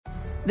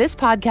This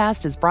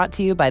podcast is brought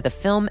to you by the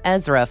film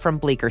Ezra from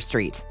Bleecker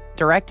Street,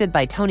 directed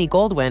by Tony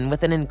Goldwyn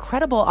with an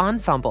incredible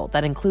ensemble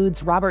that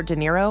includes Robert De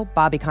Niro,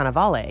 Bobby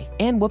Cannavale,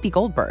 and Whoopi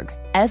Goldberg.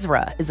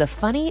 Ezra is a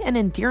funny and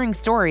endearing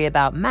story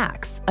about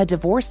Max, a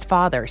divorced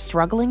father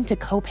struggling to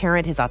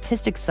co-parent his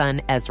autistic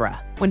son,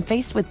 Ezra. When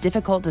faced with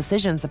difficult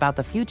decisions about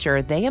the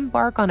future, they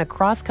embark on a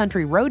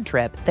cross-country road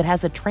trip that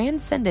has a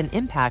transcendent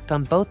impact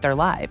on both their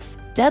lives.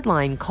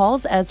 Deadline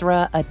calls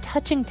Ezra a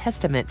touching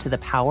testament to the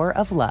power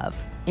of love.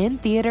 In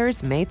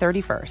theaters May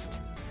 31st.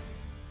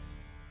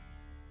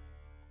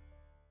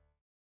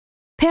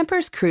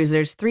 Pampers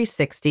Cruisers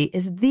 360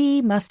 is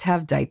the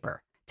must-have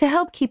diaper to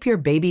help keep your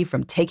baby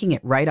from taking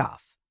it right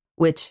off,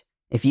 which,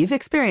 if you've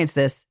experienced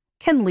this,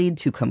 can lead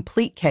to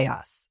complete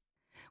chaos.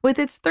 With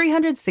its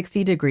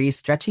 360-degree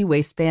stretchy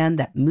waistband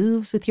that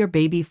moves with your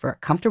baby for a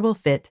comfortable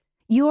fit,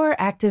 your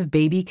active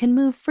baby can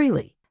move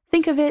freely.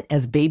 Think of it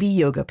as baby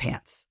yoga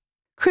pants.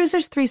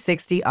 Cruisers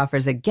 360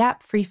 offers a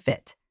gap-free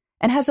fit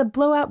and has a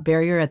blowout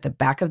barrier at the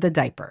back of the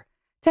diaper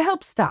to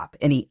help stop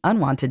any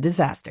unwanted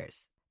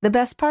disasters. The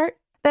best part?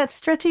 That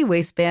stretchy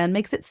waistband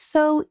makes it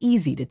so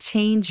easy to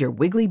change your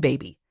wiggly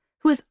baby,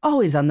 who is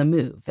always on the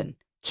move and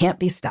can't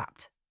be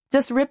stopped.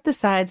 Just rip the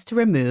sides to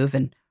remove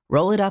and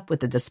roll it up with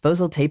the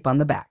disposal tape on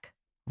the back.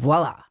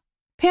 Voila!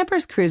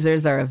 Pampers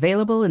Cruisers are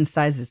available in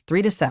sizes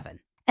 3 to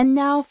 7 and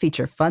now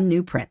feature fun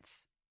new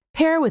prints.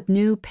 Pair with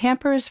new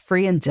Pampers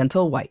Free and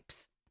Gentle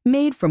wipes,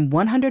 made from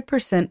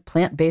 100%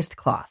 plant-based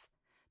cloth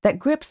that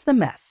grips the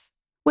mess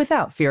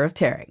without fear of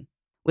tearing.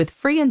 With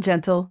Free and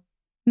Gentle,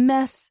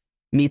 mess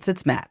meets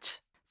its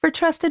match. For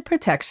trusted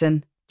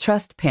protection,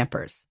 trust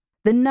Pampers,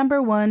 the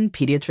 #1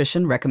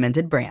 pediatrician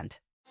recommended brand.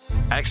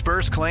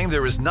 Experts claim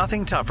there is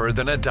nothing tougher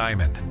than a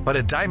diamond. But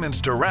at Diamonds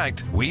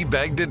Direct, we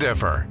beg to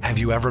differ. Have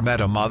you ever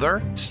met a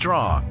mother?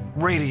 Strong,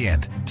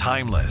 radiant,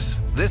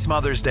 timeless. This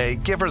Mother's Day,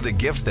 give her the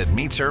gift that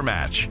meets her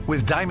match.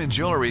 With diamond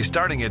jewelry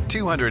starting at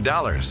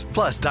 $200.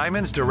 Plus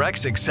Diamonds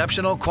Direct's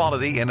exceptional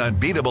quality and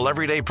unbeatable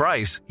everyday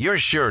price, you're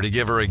sure to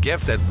give her a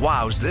gift that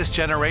wows this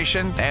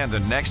generation and the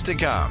next to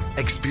come.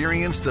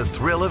 Experience the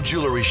thrill of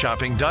jewelry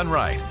shopping done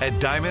right at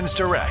Diamonds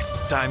Direct.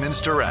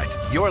 Diamonds Direct.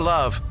 Your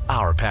love,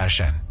 our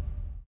passion.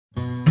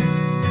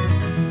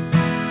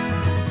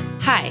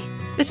 Hi,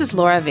 this is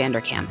Laura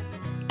Vanderkam.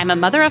 I'm a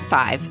mother of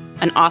 5,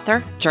 an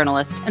author,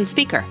 journalist, and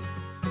speaker.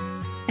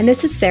 And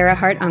this is Sarah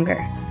Hart-Unger.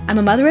 I'm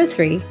a mother of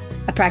 3,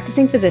 a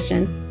practicing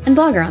physician, and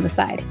blogger on the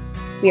side.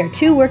 We are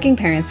 2 working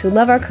parents who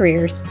love our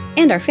careers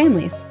and our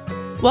families.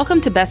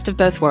 Welcome to Best of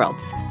Both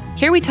Worlds.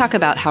 Here we talk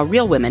about how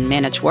real women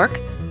manage work,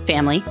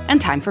 family,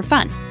 and time for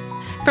fun.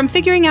 From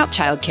figuring out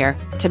childcare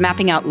to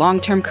mapping out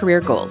long-term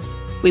career goals,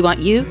 we want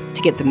you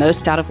to get the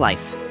most out of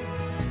life.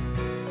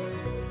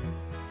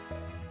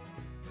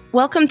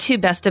 Welcome to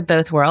Best of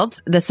Both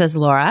Worlds. This is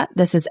Laura.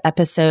 This is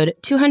episode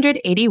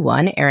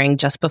 281, airing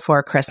just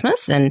before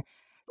Christmas in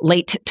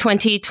late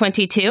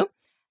 2022.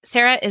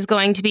 Sarah is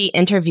going to be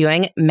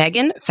interviewing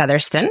Meghann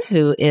Featherstun,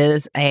 who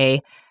is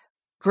a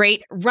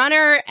great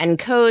runner and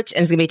coach,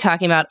 and is going to be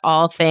talking about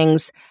all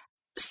things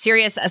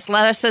serious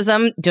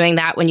athleticism, doing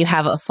that when you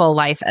have a full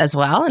life as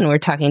well. And we're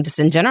talking just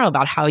in general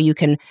about how you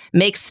can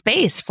make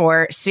space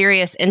for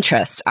serious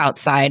interests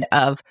outside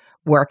of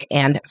work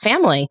and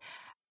family.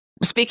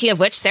 Speaking of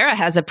which, Sarah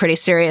has a pretty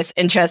serious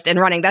interest in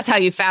running. That's how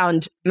you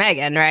found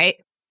Meghann, right?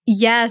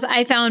 Yes,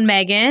 I found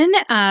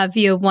Meghann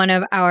via one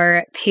of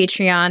our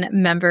Patreon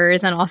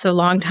members and also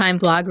longtime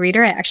blog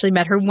reader. I actually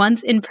met her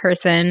once in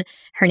person.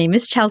 Her name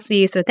is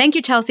Chelsea. So thank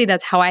you, Chelsea.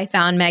 That's how I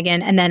found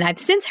Meghann. And then I've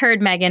since heard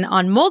Meghann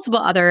on multiple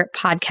other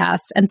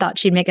podcasts and thought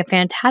she'd make a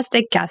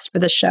fantastic guest for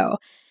the show.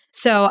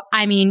 So,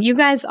 I mean, you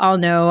guys all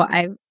know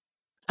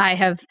I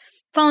have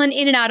fallen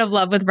in and out of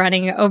love with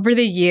running over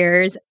the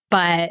years,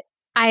 but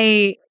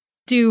I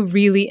do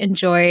really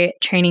enjoy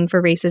training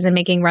for races and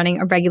making running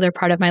a regular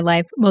part of my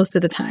life most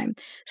of the time.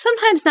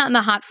 Sometimes not in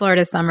the hot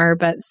Florida summer,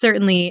 but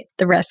certainly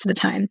the rest of the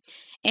time.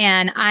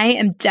 And I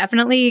am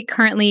definitely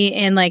currently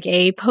in like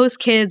a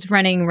post-kids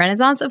running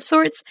renaissance of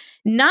sorts,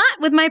 not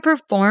with my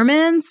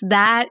performance.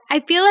 That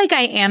I feel like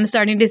I am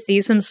starting to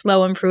see some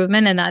slow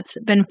improvement, and that's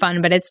been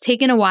fun, but it's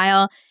taken a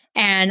while.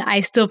 And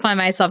I still find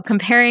myself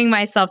comparing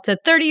myself to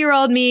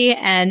 30-year-old me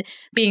and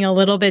being a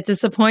little bit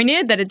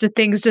disappointed that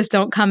things just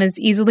don't come as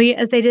easily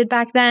as they did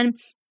back then.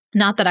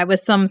 Not that I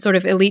was some sort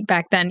of elite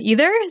back then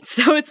either.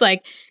 So it's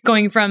like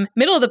going from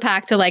middle of the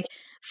pack to like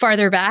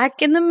farther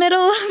back in the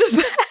middle of the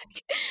pack.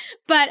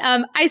 But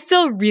I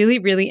still really,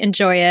 really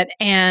enjoy it.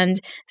 And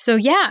so,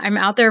 yeah, I'm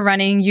out there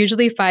running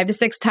usually 5 to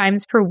 6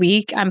 times per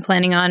week. I'm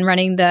planning on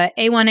running the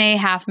A1A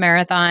half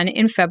marathon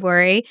in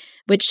February,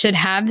 which should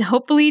have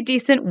hopefully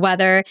decent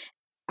weather.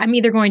 I'm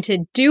either going to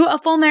do a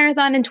full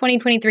marathon in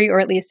 2023 or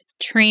at least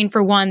train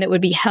for one that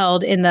would be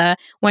held in the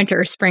winter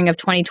or spring of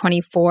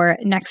 2024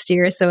 next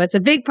year. So it's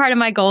a big part of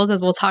my goals,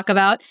 as we'll talk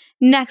about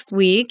next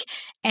week.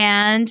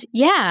 And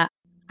yeah,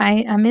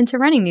 I'm into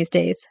running these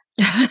days.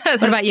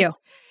 What about you?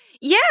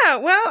 Yeah,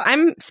 well,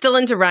 I'm still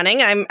into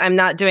running. I'm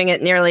not doing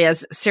it nearly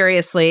as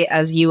seriously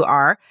as you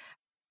are.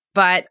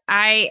 But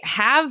I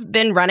have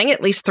been running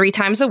at least 3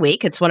 times a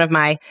week. It's one of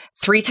my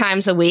 3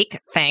 times a week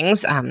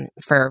things.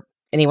 For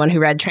anyone who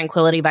read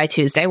Tranquility by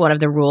Tuesday, one of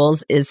the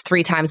rules is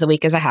 3 times a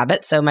week as a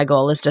habit. So my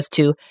goal is just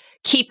to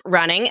keep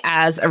running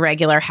as a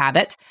regular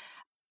habit.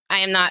 I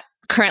am not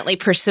currently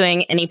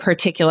pursuing any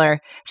particular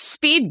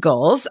speed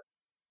goals.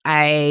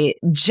 I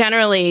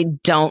generally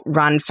don't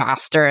run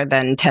faster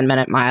than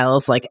 10-minute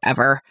miles, like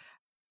ever.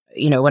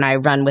 When I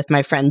run with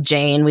my friend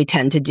Jane, we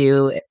tend to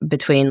do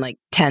between like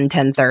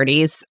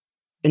 10:30s,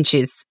 and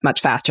she's much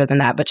faster than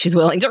that, but she's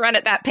willing to run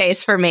at that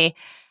pace for me.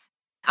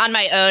 On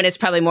my own, it's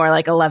probably more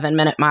like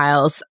 11-minute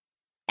miles.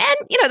 And,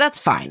 that's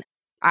fine.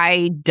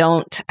 I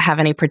don't have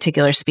any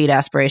particular speed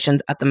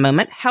aspirations at the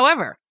moment.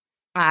 However,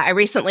 I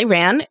recently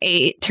ran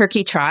a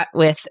turkey trot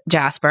with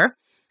Jasper,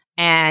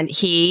 and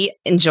he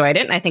enjoyed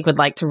it and I think would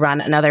like to run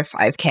another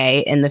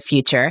 5K in the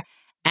future.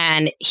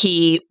 And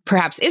he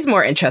perhaps is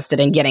more interested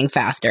in getting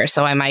faster.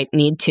 So I might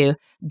need to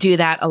do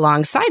that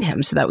alongside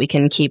him so that we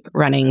can keep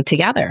running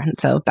together. And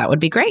so that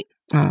would be great.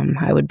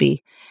 I would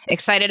be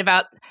excited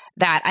about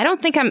that. I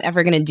don't think I'm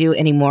ever going to do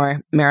any more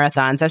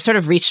marathons. I've sort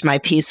of reached my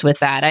peace with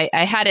that.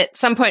 I had at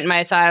some point in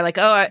my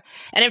thought,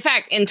 and in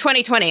fact, in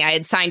 2020, I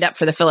had signed up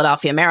for the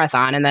Philadelphia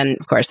Marathon. And then,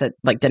 of course, it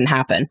didn't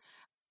happen.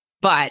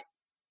 But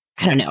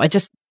I don't know.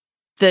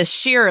 The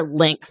sheer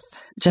length,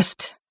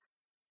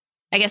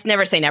 I guess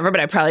never say never, but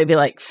I'd probably be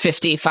like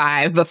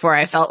 55 before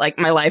I felt like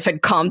my life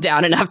had calmed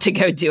down enough to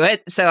go do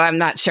it. So I'm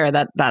not sure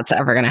that that's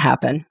ever going to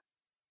happen.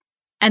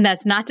 And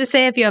that's not to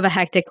say if you have a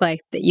hectic life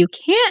that you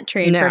can't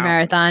train for a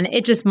marathon.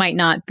 It just might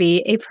not be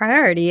a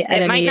priority at any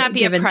given time. It might not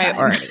be a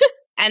priority.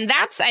 And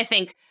that's, I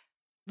think,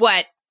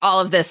 what all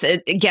of this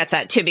it gets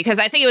at too, because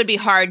I think it would be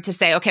hard to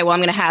say, okay, well, I'm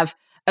going to have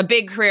a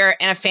big career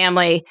and a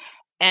family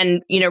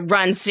and,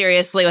 run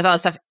seriously with all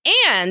this stuff.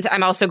 And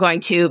I'm also going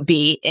to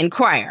be in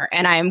choir,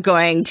 and I am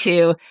going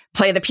to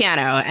play the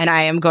piano, and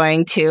I am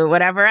going to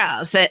whatever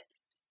else,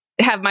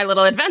 have my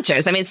little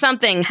adventures. I mean,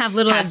 something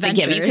has to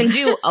give. You can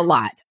do a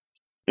lot.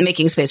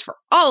 Making space for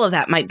all of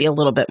that might be a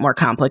little bit more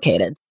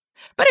complicated.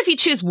 But if you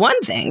choose one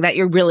thing that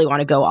you really want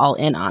to go all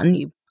in on,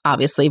 you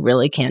obviously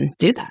really can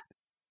do that.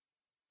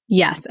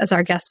 Yes, as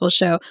our guest will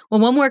show.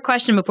 Well, one more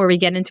question before we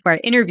get into our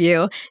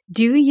interview.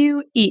 Do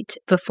you eat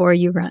before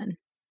you run?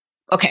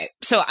 Okay,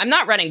 so I'm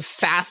not running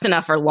fast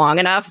enough or long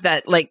enough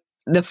that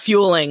the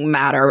fueling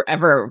matter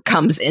ever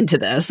comes into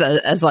this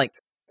as a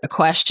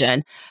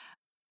question.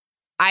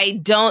 I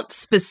don't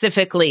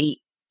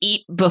specifically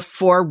eat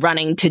before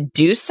running to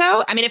do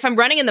so. I mean, if I'm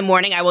running in the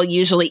morning, I will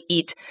usually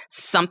eat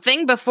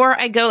something before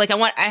I go.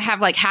 I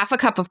have half a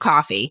cup of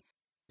coffee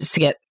just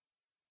to get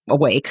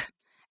awake.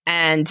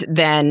 And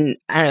then,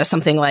 I don't know,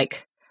 something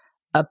like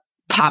a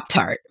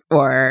Pop-Tart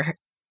or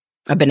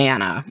a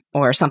banana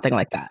or something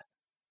like that.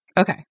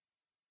 Okay.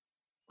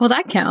 Well,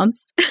 that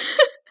counts.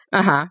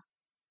 Uh-huh.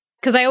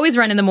 Because I always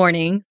run in the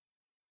morning.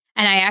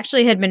 And I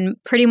actually had been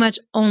pretty much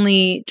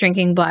only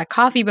drinking black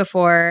coffee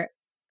before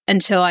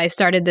until I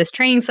started this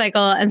training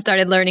cycle and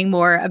started learning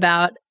more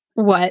about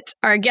what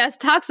our guest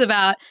talks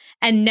about.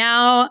 And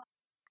now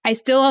I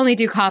still only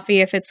do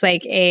coffee if it's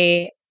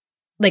a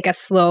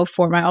slow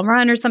 4-mile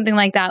run or something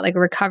like that, like a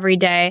recovery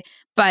day.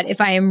 But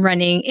if I am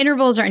running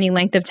intervals or any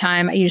length of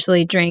time, I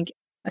usually drink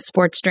a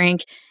sports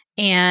drink.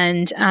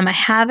 And I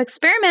have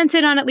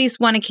experimented on at least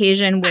one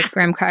occasion with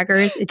graham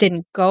crackers. It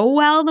didn't go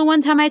well the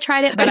one time I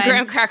tried it. But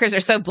graham crackers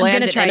are so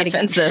bland and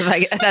inoffensive.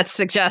 That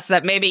suggests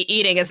that maybe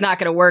eating is not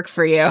going to work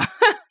for you.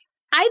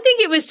 I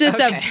think it was just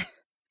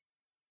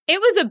it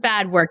was a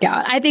bad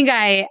workout. I think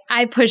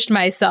I pushed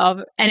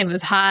myself, and it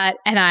was hot,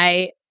 and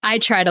I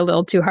tried a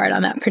little too hard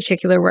on that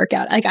particular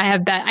workout.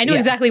 I know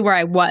exactly where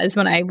I was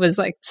when I was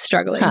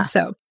struggling. Huh.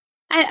 So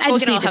I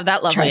just can all have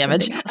that lovely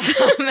image.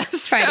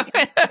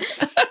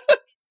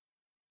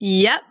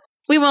 Yep.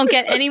 We won't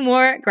get any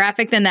more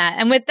graphic than that.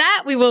 And with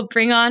that, we will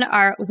bring on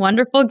our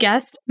wonderful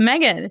guest,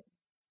 Meghann.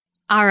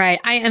 All right.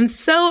 I am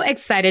so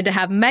excited to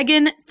have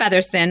Meghann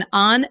Featherstun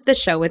on the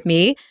show with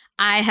me.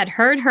 I had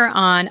heard her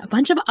on a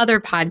bunch of other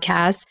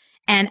podcasts.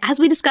 And as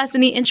we discussed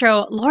in the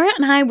intro, Laura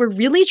and I were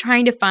really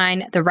trying to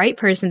find the right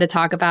person to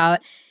talk about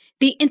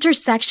the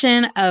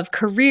intersection of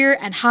career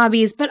and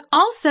hobbies, but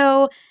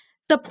also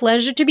the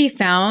pleasure to be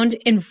found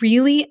in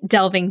really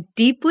delving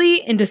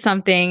deeply into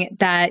something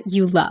that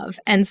you love.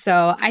 And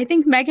so I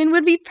think Meghann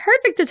would be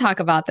perfect to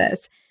talk about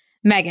this.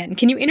 Meghann,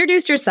 can you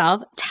introduce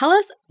yourself? Tell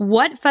us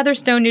what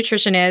Featherstun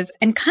Nutrition is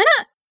and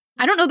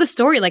I don't know the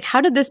story, how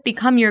did this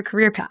become your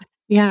career path?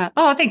 Yeah.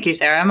 Oh, thank you,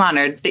 Sarah. I'm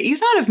honored that you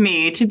thought of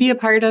me to be a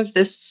part of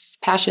this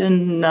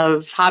passion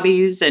of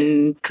hobbies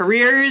and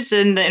careers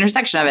and the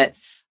intersection of it.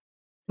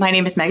 My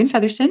name is Meghann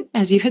Featherstun,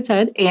 as you had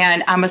said,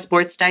 and I'm a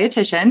sports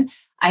dietitian.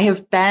 I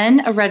have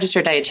been a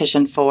registered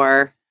dietitian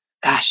for,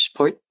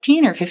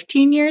 14 or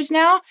 15 years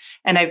now.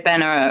 And I've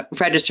been a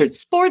registered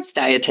sports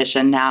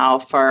dietitian now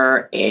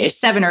for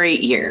 7 or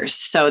 8 years.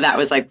 So that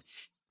was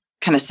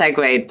kind of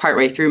segued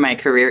partway through my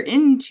career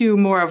into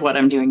more of what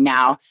I'm doing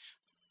now.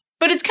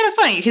 But it's kind of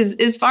funny because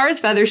as far as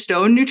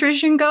Featherstun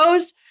Nutrition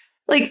goes,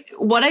 like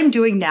what I'm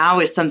doing now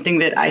is something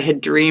that I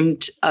had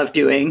dreamed of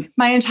doing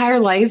my entire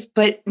life,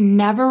 but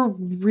never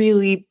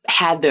really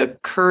had the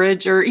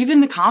courage or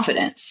even the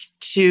confidence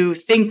to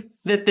think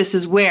that this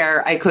is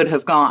where I could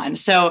have gone.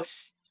 So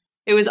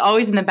it was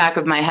always in the back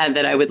of my head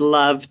that I would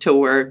love to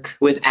work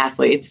with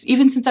athletes.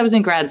 Even since I was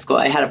in grad school,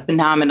 I had a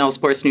phenomenal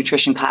sports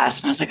nutrition class.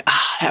 And I was like,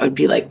 that would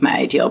be like my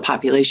ideal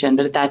population.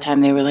 But at that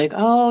time, they were like,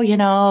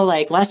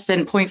 like less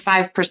than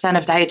 0.5%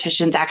 of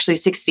dietitians actually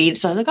succeed.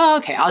 So I was like,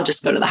 okay, I'll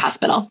just go to the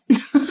hospital.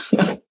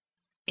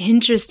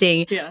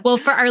 Interesting. Yeah. Well,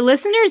 for our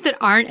listeners that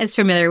aren't as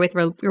familiar with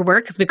your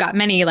work, because we've got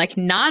many like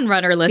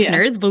non-runner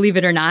listeners, believe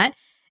it or not,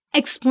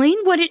 explain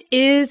what it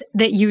is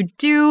that you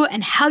do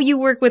and how you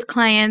work with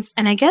clients.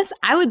 And I guess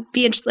I would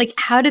be interested, like,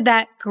 how did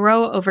that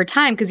grow over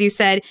time? Because you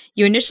said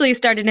you initially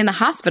started in the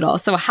hospital.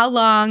 So how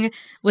long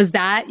was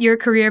that your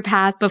career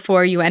path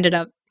before you ended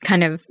up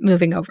kind of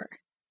moving over?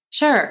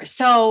 Sure.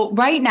 So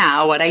right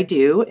now, what I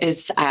do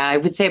is I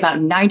would say about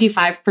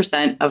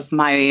 95% of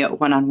my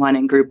one-on-one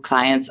and group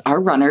clients are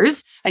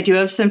runners. I do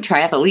have some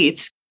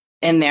triathletes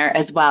in there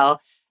as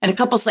well, and a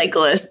couple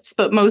cyclists,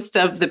 but most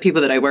of the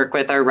people that I work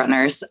with are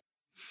runners.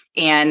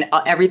 And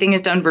everything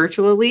is done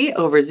virtually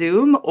over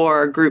Zoom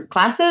or group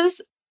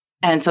classes.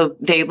 And so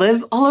they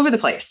live all over the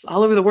place,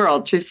 all over the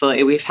world,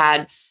 truthfully. We've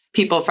had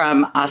people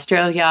from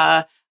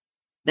Australia,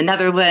 the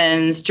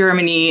Netherlands,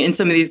 Germany in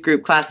some of these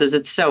group classes.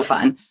 It's so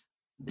fun.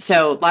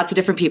 So lots of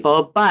different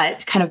people,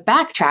 but kind of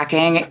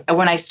backtracking,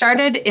 when I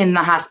started in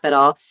the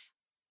hospital,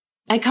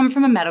 I come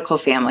from a medical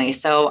family,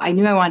 so I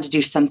knew I wanted to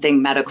do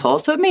something medical.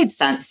 So it made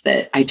sense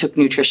that I took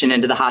nutrition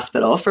into the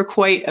hospital for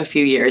quite a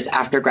few years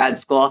after grad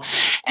school.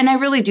 And I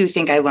really do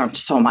think I learned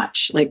so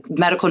much, like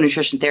medical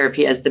nutrition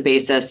therapy as the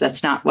basis.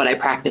 That's not what I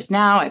practice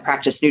now. I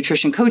practice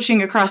nutrition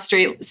coaching across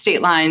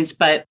state lines,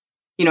 but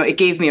it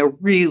gave me a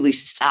really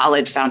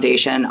solid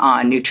foundation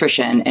on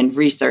nutrition and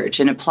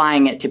research and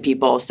applying it to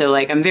people. So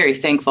like, I'm very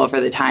thankful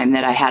for the time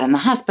that I had in the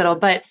hospital,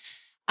 but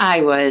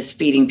I was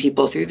feeding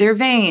people through their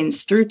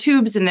veins, through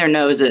tubes in their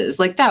noses.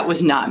 Like that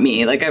was not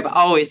me. Like I've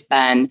always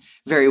been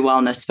very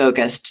wellness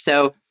focused.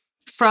 So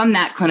from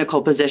that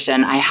clinical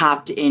position, I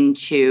hopped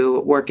into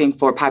working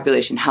for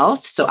population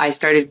health. So I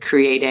started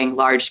creating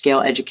large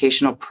scale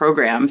educational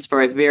programs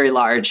for a very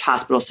large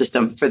hospital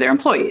system for their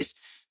employees.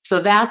 So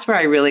that's where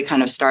I really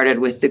kind of started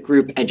with the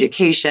group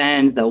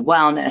education, the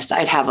wellness.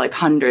 I'd have like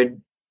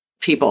 100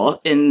 people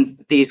in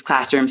these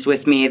classrooms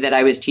with me that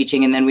I was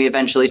teaching. And then we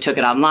eventually took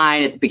it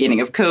online at the beginning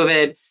of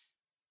COVID.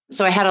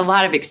 So I had a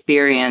lot of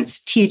experience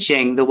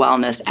teaching the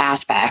wellness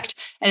aspect.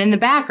 And in the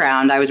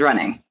background, I was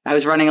running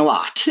a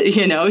lot,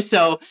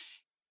 so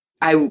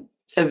I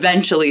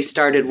eventually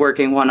started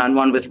working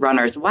one-on-one with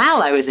runners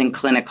while I was in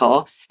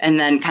clinical.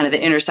 And then kind of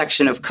the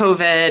intersection of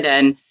COVID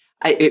and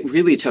it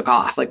really took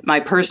off. Like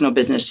my personal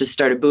business just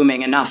started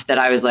booming enough that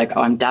I was like,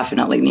 I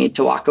definitely need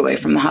to walk away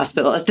from the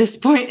hospital at this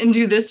point and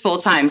do this full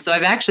time. So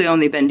I've actually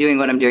only been doing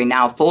what I'm doing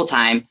now full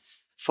time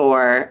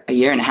for a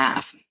year and a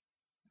half.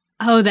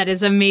 Oh, that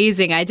is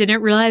amazing. I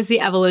didn't realize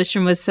the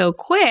evolution was so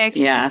quick.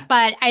 Yeah.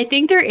 But I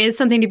think there is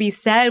something to be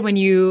said when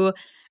you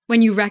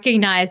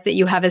recognize that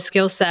you have a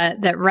skill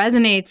set that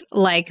resonates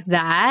like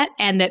that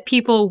and that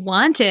people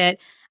want it.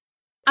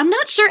 I'm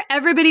not sure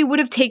everybody would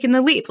have taken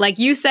the leap. Like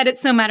you said it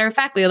so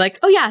matter-of-factly, like,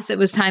 oh yes, it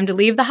was time to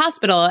leave the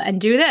hospital and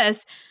do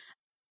this.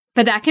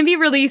 But that can be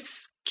really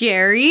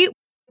scary.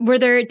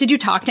 Did you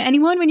talk to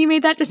anyone when you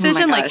made that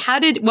decision? Oh my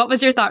gosh. What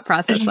was your thought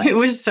process like? It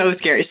was so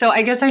scary. So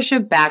I guess I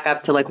should back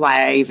up to like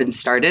why I even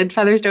started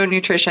Featherstun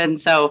Nutrition.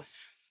 So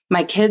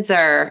my kids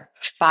are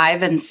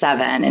 5 and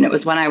 7, and it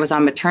was when I was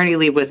on maternity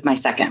leave with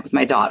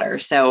my daughter.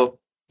 So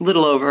a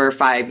little over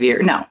 5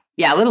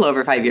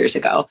 years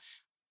ago.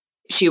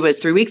 She was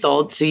 3 weeks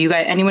old. So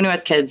anyone who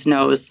has kids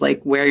knows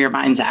like where your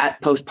mind's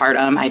at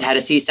postpartum. I'd had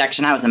a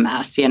C-section. I was a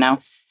mess,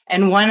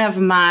 And one of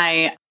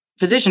my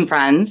physician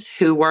friends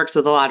who works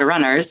with a lot of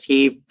runners,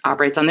 he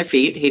operates on their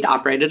feet. He'd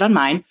operated on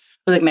mine.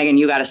 Was like, Meghann,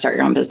 you got to start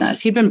your own business.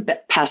 He'd been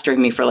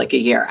pestering me for like a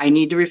year. I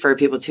need to refer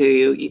people to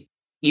you.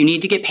 You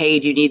need to get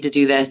paid. You need to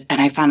do this.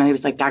 And I finally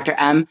was like, Dr.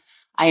 M,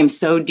 I am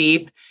so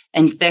deep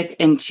and thick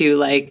into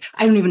like,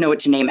 I don't even know what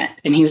to name it.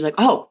 And he was like,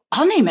 oh,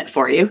 I'll name it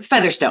for you.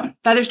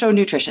 Featherstun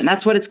Nutrition.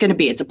 That's what it's going to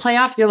be. It's a play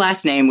off your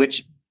last name,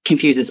 which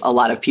confuses a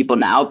lot of people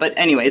now. But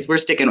anyways, we're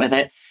sticking with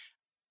it.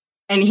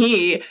 And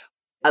he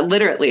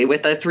literally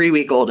with a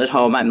 3-week-old at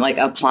home, I'm like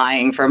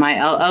applying for my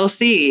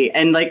LLC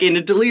and like in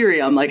a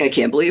delirium, like, I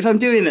can't believe I'm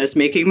doing this,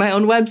 making my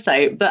own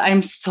website. But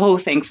I'm so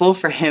thankful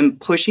for him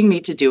pushing me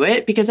to do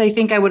it because I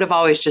think I would have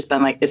always just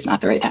been like, it's not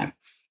the right time.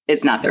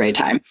 It's not the right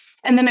time.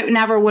 And then it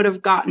never would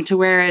have gotten to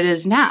where it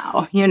is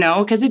now,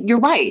 because you're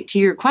right to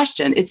your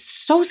question. It's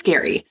so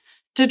scary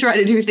to try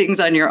to do things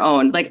on your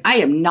own. Like I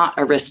am not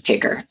a risk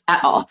taker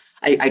at all.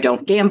 I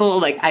don't gamble.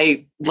 Like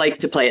I like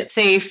to play it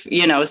safe,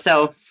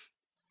 so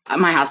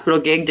my hospital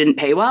gig didn't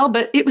pay well,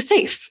 but it was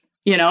safe,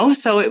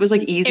 so it was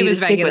like easy. It was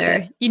to stick regular.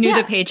 with it. You knew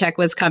the paycheck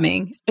was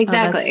coming.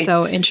 Exactly. Oh, that's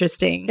so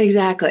interesting.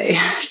 Exactly.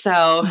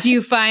 So do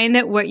you find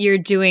that what you're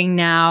doing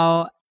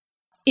now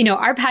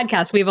our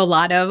podcast, we have a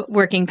lot of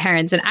working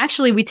parents. And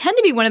actually, we tend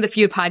to be one of the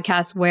few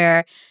podcasts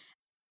where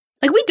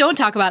we don't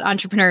talk about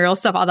entrepreneurial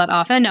stuff all that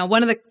often. Now,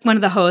 one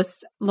of the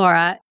hosts,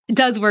 Laura,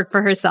 does work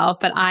for herself,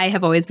 but I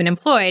have always been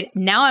employed.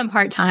 Now I'm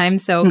part-time,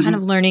 so kind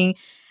of learning.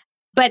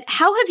 But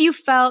how have you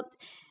felt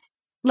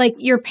like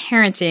your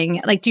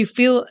parenting? Like,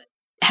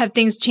 have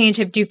things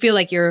changed? Do you feel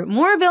like you're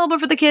more available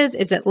for the kids?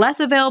 Is it less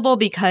available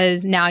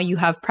because now you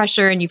have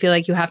pressure and you feel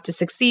like you have to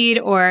succeed?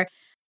 Or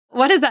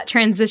what has that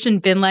transition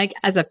been like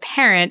as a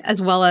parent,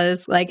 as well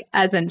as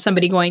as in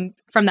somebody going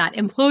from that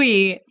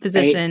employee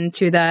position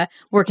to the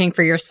working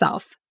for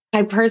yourself?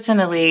 I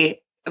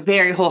personally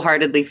very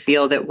wholeheartedly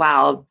feel that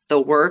while the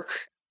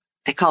work,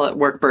 I call it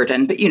work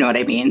burden, but you know what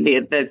I mean,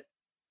 the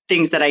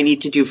things that I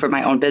need to do for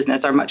my own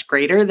business are much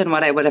greater than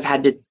what I would have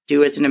had to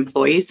do as an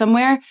employee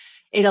somewhere.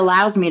 It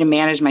allows me to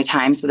manage my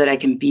time so that I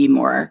can be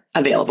more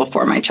available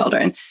for my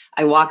children.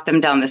 I walk them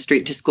down the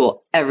street to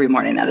school every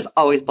morning. That is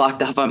always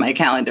blocked off on my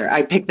calendar.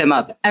 I pick them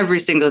up every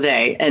single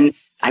day, and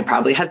I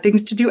probably have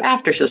things to do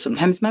after. So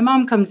sometimes my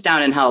mom comes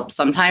down and helps.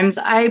 Sometimes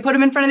I put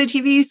them in front of the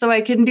TV so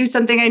I can do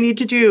something I need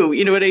to do.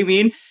 You know what I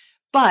mean?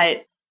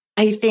 But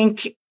I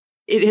think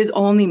it has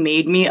only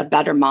made me a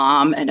better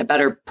mom and a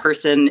better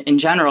person in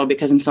general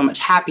because I'm so much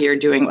happier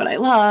doing what I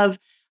love.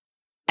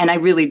 And I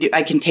really do.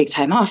 I can take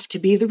time off to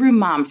be the room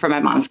mom for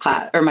my mom's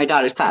class or my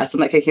daughter's class. I'm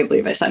like, I can't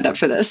believe I signed up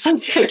for this.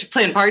 To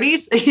plan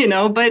parties,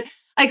 but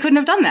I couldn't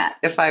have done that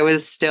if I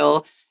was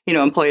still,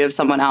 employee of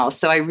someone else.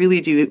 So I really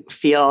do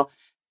feel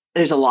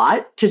there's a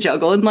lot to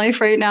juggle in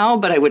life right now,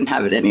 but I wouldn't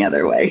have it any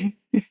other way.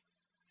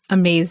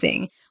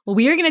 Amazing. Well,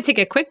 we are going to take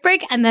a quick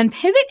break and then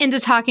pivot into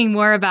talking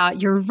more about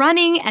your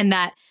running and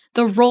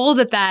the role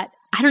that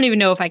I don't even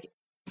know if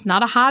it's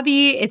not a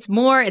hobby, it's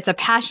a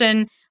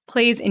passion,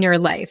 plays in your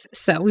life.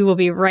 So we will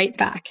be right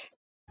back.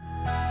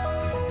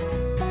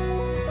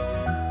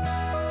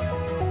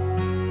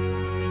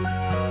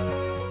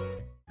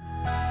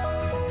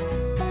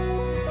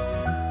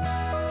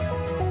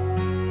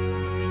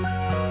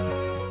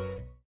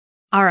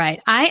 All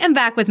right, I am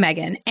back with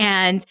Meghann,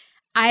 and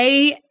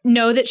I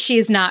know that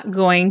she's not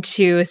going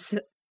to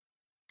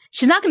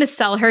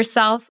sell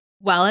herself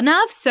well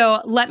enough. So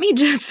let me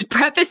just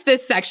preface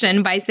this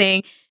section by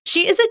saying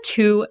she is a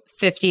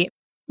 2:50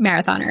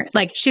 marathoner.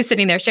 She's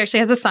sitting there. She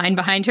actually has a sign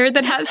behind her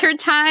that has her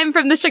time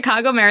from the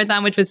Chicago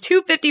Marathon, which was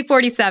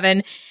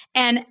 2:50:47.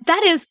 And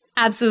that is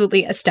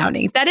absolutely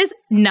astounding. That is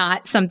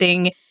not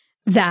something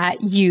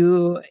that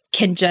you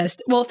can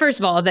first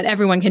of all, that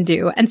everyone can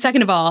do. And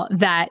second of all,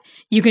 that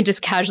you can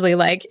just casually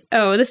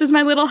this is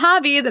my little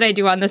hobby that I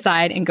do on the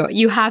side and go.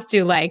 You have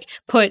to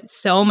put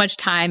so much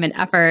time and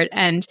effort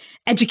and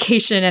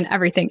education and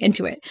everything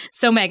into it.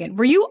 So Meghann,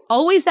 were you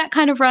always that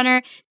kind of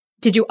runner?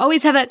 Did you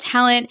always have that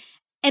talent?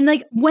 And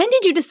when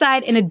did you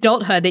decide in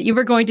adulthood that you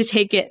were going to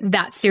take it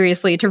that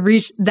seriously to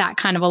reach that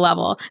kind of a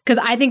level? Because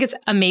I think it's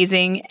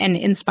amazing and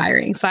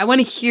inspiring. So I want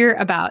to hear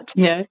about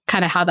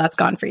kind of how that's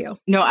gone for you.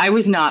 No, I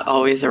was not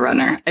always a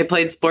runner. I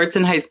played sports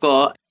in high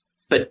school,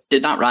 but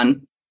did not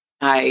run.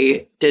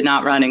 I did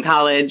not run in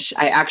college.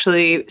 I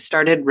actually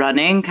started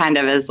running kind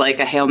of as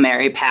a Hail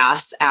Mary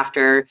pass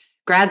after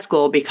grad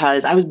school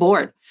because I was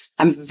bored.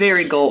 I'm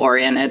very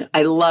goal-oriented.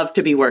 I love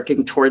to be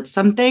working towards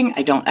something.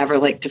 I don't ever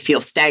like to feel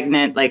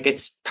stagnant.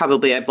 It's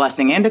probably a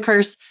blessing and a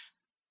curse.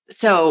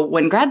 So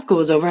when grad school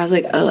was over, I was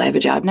like, oh, I have a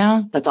job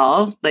now. That's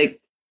all. I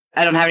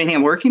don't have anything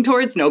I'm working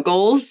towards, no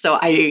goals. So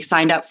I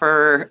signed up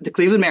for the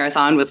Cleveland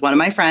Marathon with one of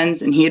my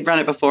friends, and he had run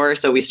it before.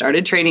 So we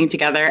started training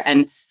together.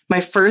 And my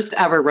first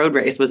ever road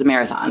race was a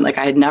marathon.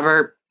 I had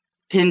never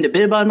pinned a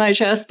bib on my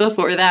chest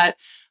before that.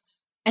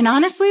 And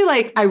honestly,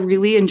 I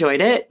really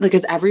enjoyed it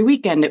because every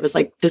weekend it was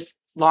this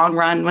long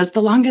run was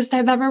the longest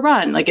I've ever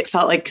run. It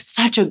felt like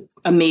such an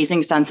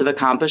amazing sense of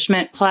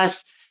accomplishment.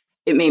 Plus,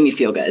 it made me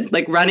feel good.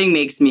 Running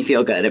makes me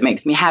feel good. It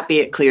makes me happy.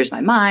 It clears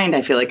my mind.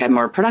 I feel like I'm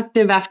more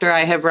productive after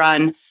I have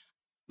run.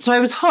 So I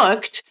was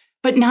hooked,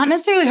 but not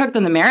necessarily hooked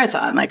on the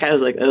marathon. I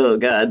was like, oh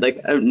God,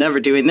 I'm never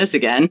doing this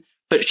again.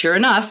 But sure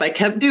enough, I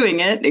kept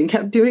doing it and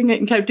kept doing it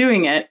and kept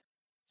doing it.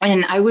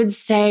 And I would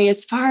say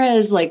as far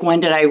as when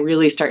did I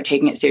really start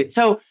taking it serious?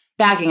 So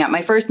backing up,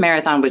 my first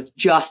marathon was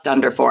just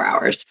under 4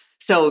 hours.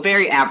 So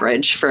very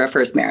average for a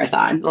first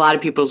marathon. A lot of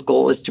people's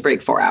goal is to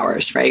break 4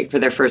 hours, right, for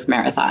their first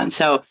marathon.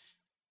 So,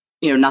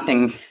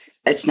 nothing,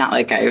 it's not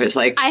like I was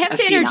I have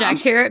to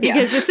interject here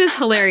because this is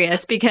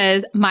hilarious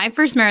because my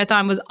first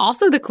marathon was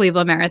also the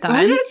Cleveland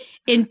Marathon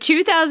in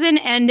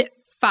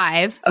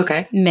 2005.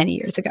 Okay. Many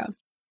years ago.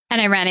 And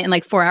I ran it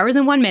in 4 hours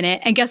and 1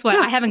 minute. And guess what?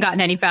 I haven't gotten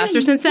any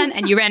faster since then.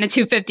 And you ran at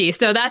 2:50.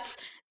 So that's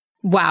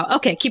wow.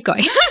 Okay, keep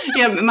going.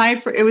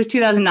 It was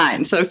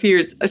 2009. So a few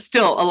years,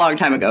 still a long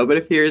time ago, but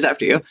a few years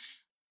after you.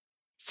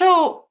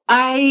 So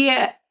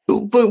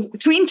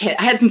between kids,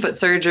 I had some foot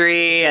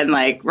surgery and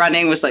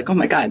running was oh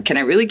my God, can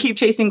I really keep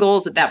chasing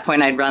goals? At that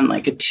point, I'd run a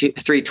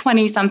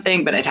 3:20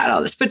 something, but I'd had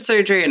all this foot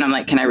surgery and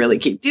I'm can I really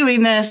keep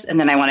doing this? And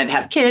then I wanted to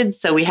have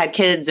kids. So we had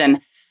kids and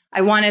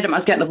I wanted them, I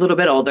was getting a little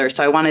bit older,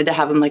 so I wanted to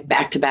have them like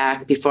back to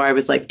back before I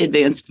was like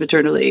advanced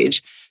maternal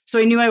age. So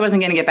I knew I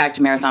wasn't going to get back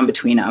to marathon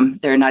between them.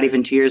 They're not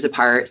even 2 years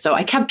apart. So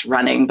I kept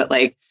running, but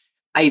like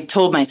I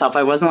told myself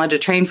I wasn't allowed to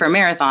train for a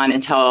marathon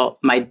until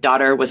my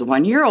daughter was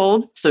 1 year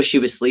old. So she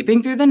was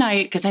sleeping through the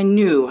night because I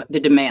knew the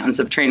demands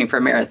of training for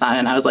a marathon.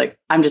 And I was like,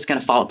 I'm just going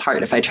to fall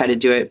apart if I try to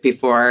do it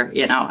before,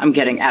 I'm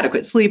getting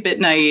adequate sleep at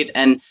night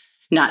and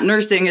not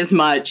nursing as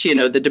much.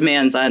 The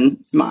demands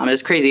on mom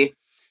is crazy.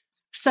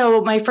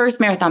 So my first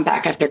marathon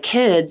back after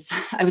kids,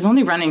 I was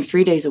only running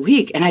 3 days a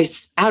week, and I,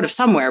 out of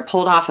somewhere,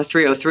 pulled off a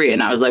 3:03,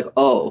 and I was like,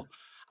 oh,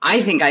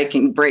 I think I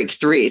can break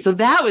 3. So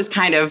that was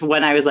kind of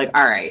when I was like,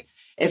 all right,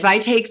 if I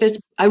take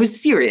this, I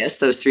was serious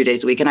those 3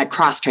 days a week, and I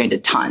cross-trained a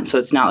ton. So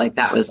it's not like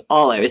that was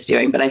all I was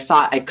doing, but I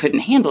thought I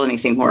couldn't handle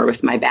anything more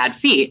with my bad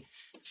feet.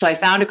 So I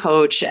found a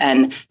coach,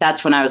 and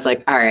that's when I was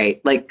like, all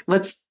right, like,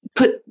 let's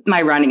put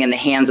my running in the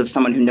hands of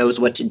someone who knows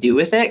what to do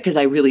with it, because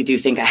I really do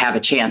think I have a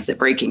chance at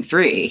breaking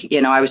 3.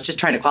 I was just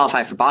trying to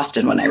qualify for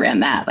Boston when I ran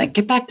that, like,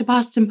 get back to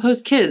Boston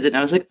post kids. And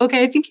I was like,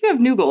 okay, I think you have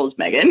new goals,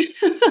 Meghann.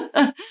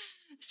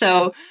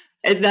 So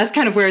that's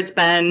kind of where it's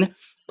been.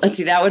 Let's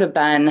see, that would have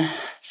been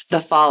the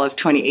fall of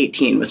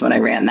 2018 was when I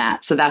ran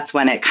that. So that's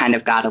when it kind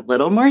of got a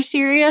little more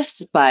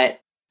serious. But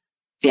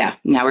yeah,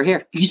 now we're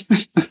here.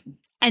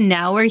 And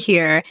now we're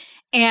here.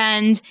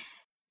 And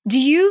do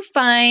you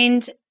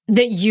find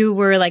that you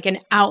were like an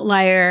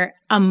outlier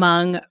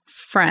among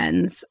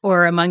friends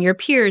or among your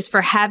peers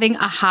for having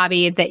a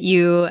hobby that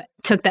you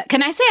took that?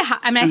 Can I say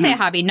I say a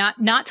hobby,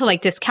 not to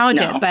like discount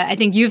it, but I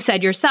think you've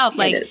said yourself,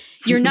 like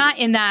you're not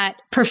in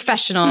that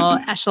professional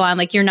echelon,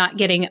 like you're not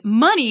getting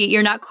money.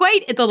 You're not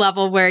quite at the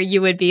level where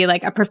you would be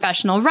like a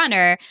professional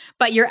runner,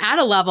 but you're at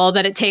a level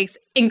that it takes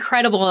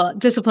incredible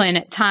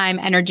discipline, time,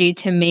 energy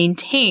to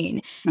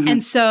maintain.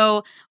 And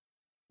so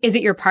is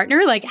it your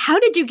partner? Like, how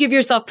did you give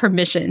yourself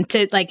permission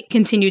to like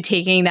continue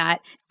taking that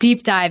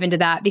deep dive into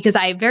that? Because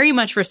I very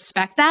much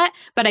respect that,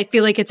 but I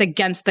feel like it's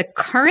against the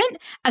current,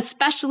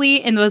 especially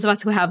in those of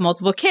us who have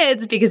multiple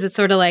kids, because it's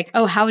sort of like,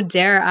 oh, how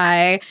dare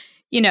I,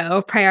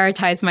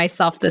 prioritize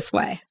myself this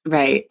way?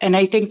 Right. And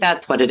I think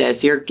that's what it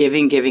is. You're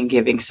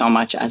giving so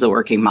much as a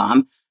working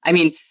mom. I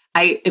mean,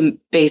 I am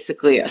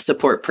basically a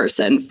support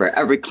person for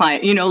every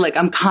client, like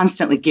I'm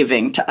constantly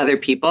giving to other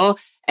people.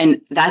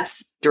 And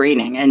that's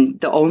draining. And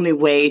the only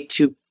way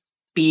to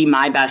be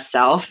my best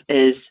self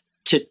is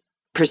to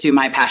pursue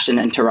my passion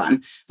and to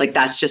run. Like,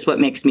 that's just what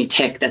makes me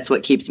tick. That's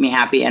what keeps me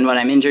happy. And when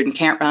I'm injured and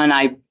can't run,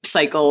 I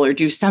cycle or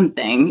do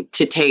something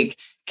to take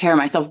care of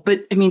myself.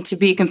 But I mean, to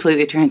be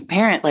completely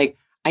transparent, like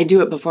I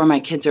do it before my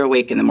kids are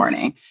awake in the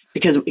morning,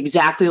 because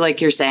exactly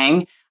like you're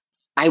saying,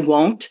 I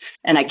won't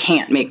and I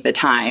can't make the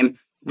time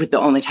with the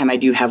only time I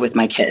do have with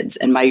my kids.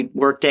 And my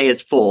work day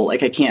is full.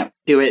 Like I can't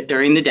do it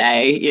during the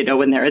day,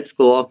 when they're at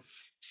school.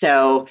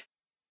 So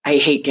I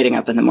hate getting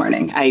up in the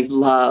morning. I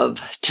love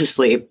to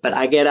sleep, but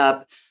I get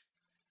up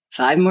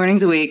 5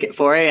 mornings a week at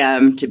 4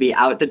 a.m. to be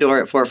out the door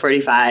at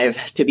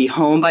 4:45, to be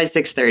home by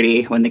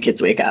 6:30 when the kids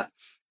wake up.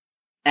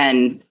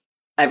 And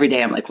every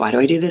day I'm like, why do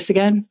I do this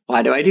again?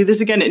 Why do I do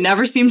this again? It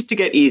never seems to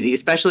get easy,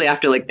 especially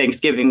after like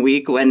Thanksgiving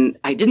week when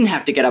I didn't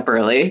have to get up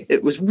early.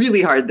 It was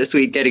really hard this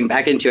week getting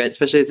back into it,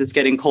 especially as it's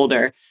getting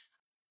colder.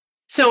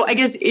 So I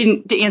guess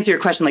to answer your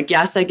question, like,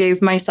 yes, I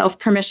gave myself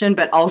permission,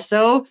 but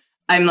also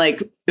I'm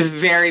like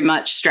very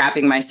much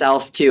strapping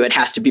myself to, it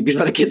has to be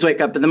before the kids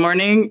wake up in the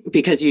morning,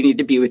 because you need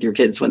to be with your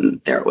kids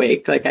when they're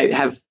awake. Like I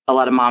have a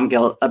lot of mom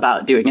guilt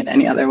about doing it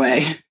any other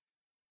way.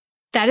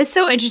 That is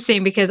so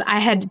interesting, because I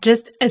had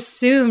just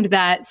assumed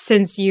that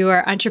since you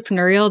are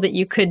entrepreneurial, that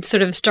you could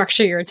sort of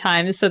structure your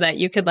time so that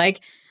you could like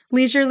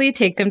leisurely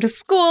take them to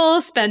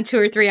school, spend 2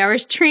 or 3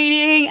 hours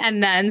training,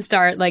 and then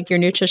start like your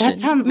nutrition. That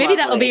sounds Maybe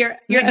lovely. That will be your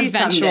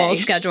eventual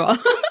schedule.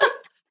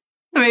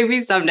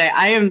 Maybe someday.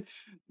 I am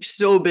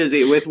so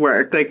busy with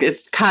work. Like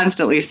it's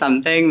constantly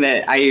something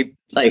that I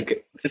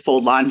like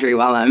fold laundry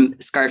while I'm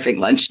scarfing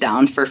lunch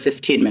down for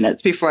 15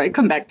 minutes before I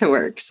come back to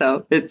work.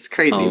 So it's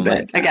crazy,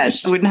 but again,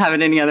 I wouldn't have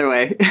it any other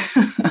way.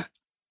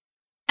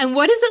 And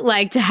what is it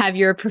like to have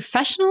your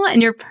professional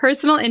and your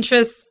personal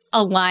interests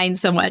align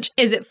so much?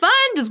 Is it fun?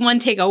 Does one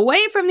take away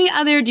from the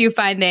other? Do you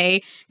find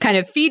they kind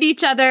of feed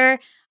each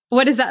other?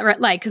 What is that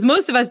like? Because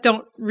most of us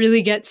don't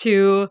really get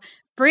to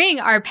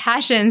bring our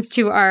passions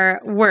to our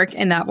work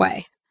in that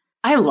way.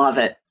 I love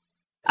it.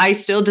 I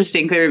still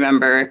distinctly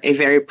remember a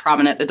very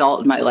prominent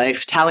adult in my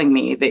life telling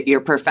me that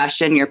your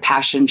profession, your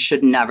passion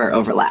should never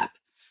overlap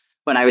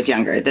when I was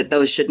younger, that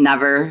those should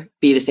never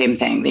be the same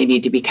thing. They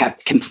need to be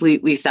kept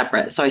completely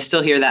separate. So I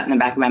still hear that in the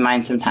back of my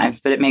mind sometimes,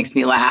 but it makes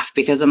me laugh,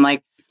 because I'm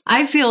like,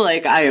 I feel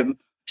like I am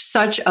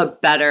such a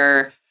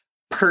better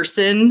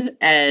person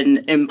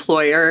and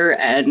employer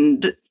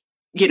and,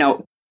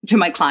 to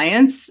my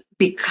clients,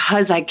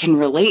 because I can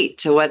relate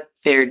to what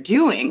they're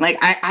doing. Like,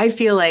 I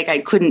feel like I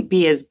couldn't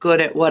be as good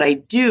at what I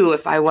do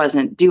if I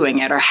wasn't doing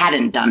it or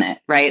hadn't done it,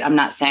 right? I'm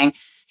not saying,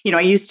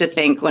 I used to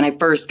think when I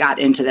first got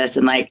into this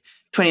in like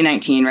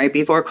 2019, right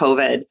before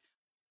COVID,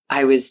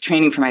 I was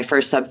training for my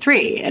first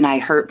sub-3 and I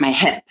hurt my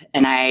hip.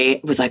 And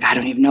I was like, I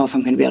don't even know if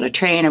I'm going to be able to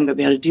train. I'm going to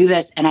be able to do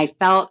this. And I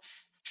felt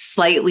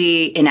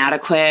slightly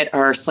inadequate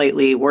or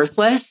slightly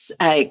worthless.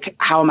 Like,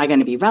 how am I going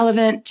to be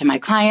relevant to my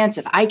clients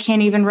if I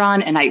can't even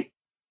run? And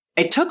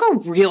it took a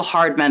real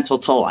hard mental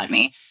toll on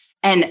me.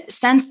 And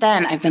since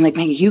then, I've been like,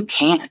 man, you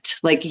can't.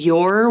 Like,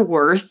 your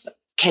worth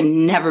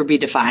can never be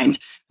defined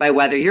by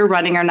whether you're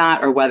running or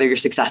not, or whether you're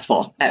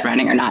successful at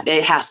running or not.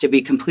 It has to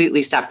be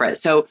completely separate.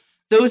 So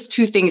those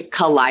two things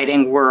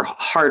colliding were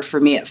hard for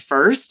me at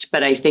first,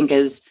 but I think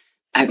as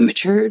I've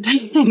matured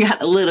and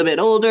got a little bit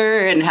older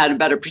and had a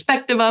better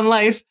perspective on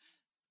life,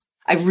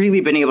 I've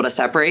really been able to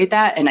separate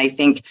that. And I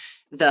think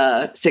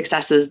the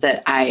successes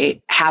that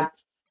I have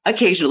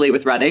occasionally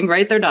with running,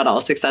 right? They're not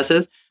all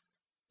successes,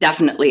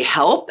 definitely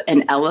help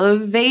and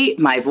elevate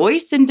my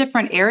voice in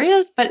different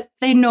areas, but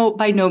they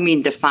by no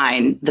means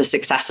define the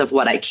success of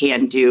what I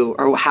can do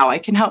or how I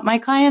can help my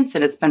clients.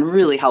 And it's been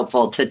really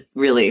helpful to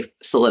really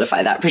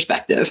solidify that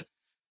perspective.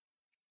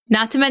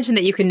 Not to mention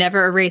that you can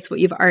never erase what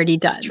you've already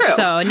done. True.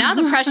 So now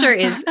the pressure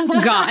is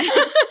gone.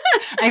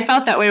 I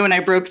felt that way when I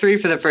broke 3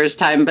 for the first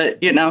time, but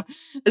I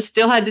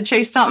still had to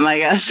chase something, I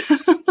guess.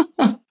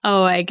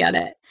 Oh, I get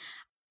it.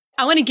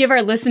 I want to give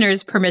our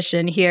listeners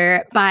permission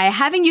here by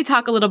having you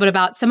talk a little bit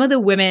about some of the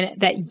women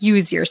that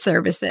use your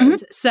services.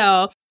 Mm-hmm.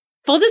 So,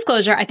 full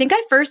disclosure, I think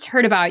I first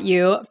heard about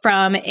you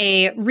from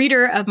a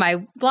reader of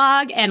my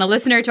blog and a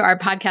listener to our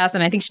podcast.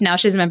 And I think now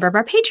she's a member of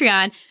our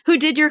Patreon who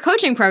did your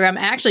coaching program.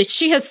 Actually,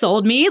 she has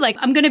sold me, like,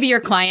 I'm going to be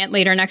your client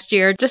later next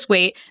year. Just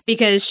wait,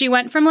 because she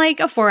went from like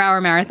a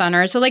 4-hour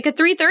marathoner to like a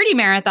 3:30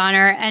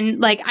 marathoner. And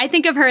like, I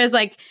think of her as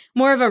like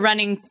more of a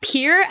running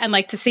peer, and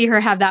like to see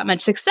her have that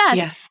much success.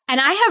 Yeah. And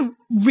I have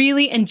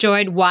really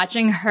enjoyed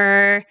watching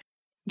her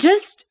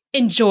just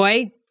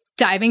enjoy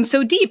diving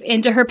so deep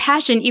into her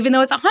passion, even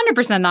though it's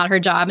 100% not her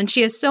job. And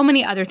she has so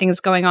many other things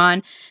going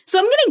on. So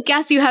I'm going to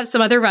guess you have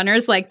some other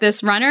runners like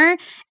this runner.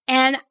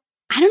 And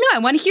I don't know, I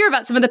want to hear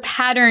about some of the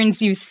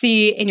patterns you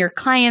see in your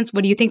clients.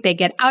 What do you think they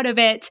get out of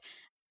it?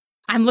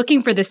 I'm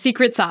looking for the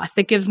secret sauce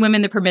that gives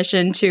women the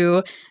permission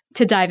to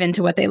dive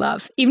into what they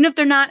love, even if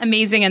they're not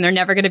amazing and they're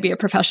never going to be a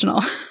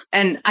professional.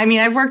 And I mean,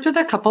 I've worked with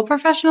a couple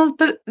professionals,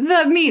 but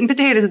the meat and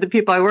potatoes of the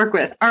people I work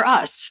with are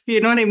us.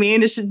 You know what I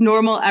mean? It's just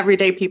normal,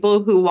 everyday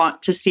people who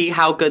want to see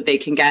how good they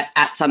can get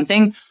at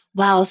something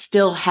while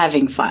still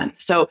having fun.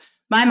 So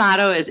my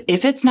motto is,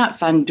 if it's not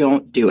fun,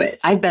 don't do it.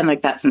 I've been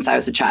like that since I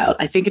was a child.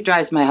 I think it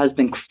drives my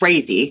husband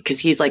crazy because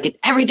he's like,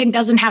 everything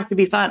doesn't have to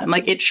be fun. I'm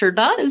like, it sure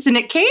does. And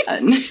it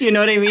can, you know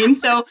what I mean?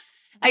 So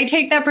I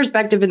take that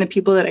perspective in the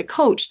people that I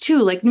coach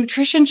too. Like,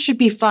 nutrition should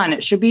be fun.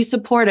 It should be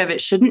supportive.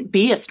 It shouldn't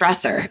be a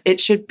stressor. It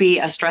should be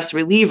a stress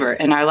reliever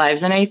in our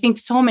lives. And I think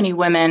so many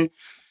women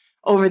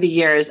over the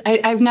years,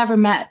 I've never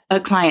met a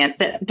client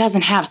that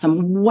doesn't have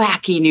some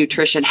wacky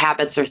nutrition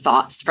habits or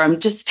thoughts from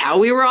just how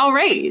we were all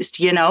raised,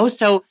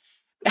 So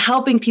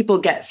helping people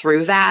get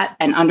through that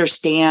and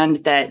understand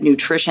that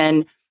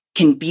nutrition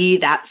can be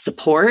that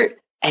support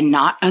and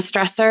not a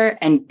stressor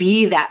and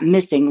be that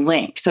missing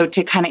link. So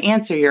to kind of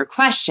answer your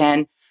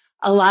question,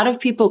 a lot of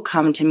people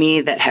come to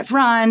me that have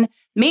run,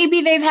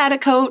 maybe they've had a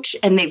coach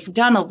and they've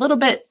done a little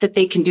bit that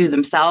they can do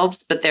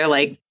themselves, but they're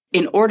like,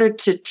 in order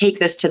to take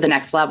this to the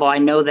next level, I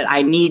know that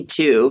I need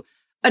to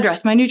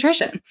address my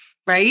nutrition,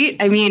 right?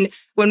 I mean,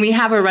 when we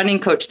have a running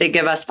coach, they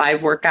give us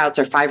 5 workouts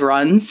or 5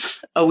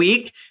 runs a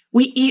week.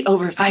 We eat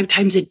over 5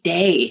 times a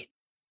day.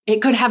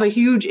 It could have a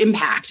huge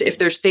impact if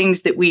there's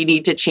things that we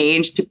need to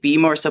change to be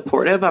more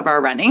supportive of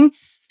our running.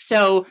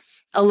 So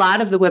a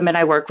lot of the women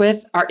I work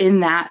with are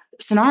in that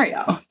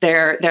scenario.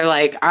 They're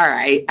like, all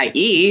right, I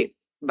eat,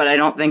 but I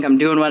don't think I'm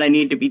doing what I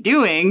need to be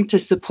doing to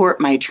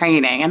support my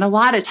training. And a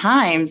lot of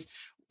times,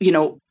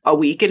 a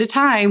week at a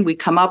time, we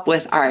come up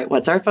with, all right,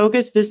 what's our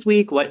focus this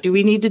week? What do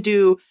we need to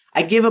do?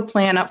 I give a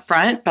plan up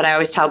front, but I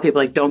always tell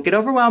people, like, don't get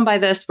overwhelmed by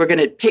this. We're going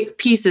to pick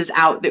pieces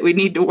out that we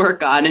need to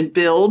work on and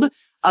build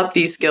up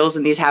these skills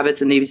and these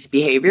habits and these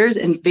behaviors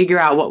and figure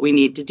out what we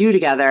need to do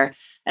together.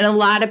 And a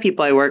lot of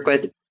people I work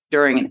with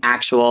during an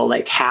actual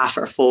like half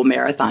or full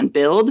marathon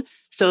build,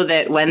 so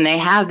that when they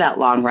have that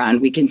long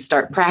run, we can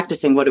start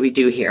practicing. What do we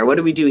do here? What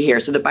do we do here?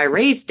 So that by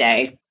race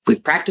day,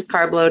 we've practiced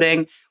carb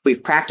loading,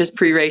 we've practiced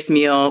pre-race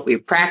meal,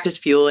 we've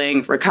practiced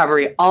fueling,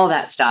 recovery, all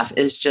that stuff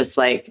is just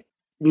like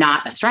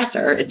not a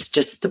stressor. It's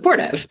just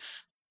supportive.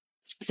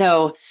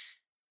 So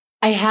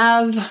I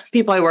have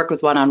people I work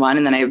with one-on-one,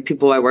 and then I have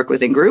people I work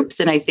with in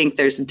groups. And I think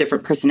there's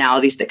different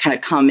personalities that kind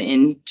of come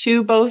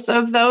into both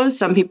of those.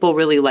 Some people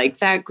really like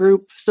that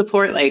group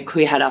support. Like,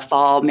 we had a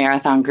fall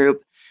marathon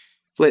group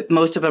with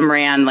most of them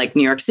ran like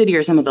New York City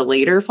or some of the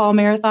later fall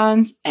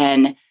marathons.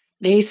 And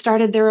they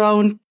started their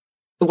own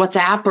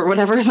WhatsApp or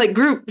whatever, like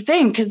group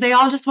thing, because they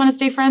all just want to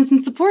stay friends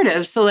and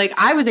supportive. So like,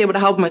 I was able to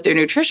help them with their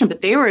nutrition,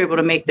 but they were able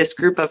to make this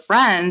group of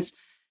friends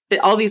that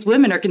all these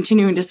women are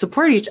continuing to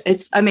support each.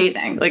 It's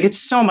amazing. Like, it's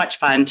so much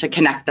fun to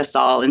connect this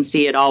all and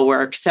see it all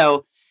work.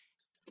 So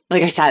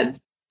like I said,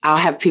 I'll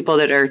have people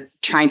that are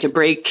trying to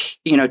break,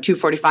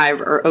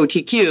 245 or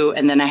OTQ.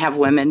 And then I have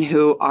women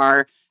who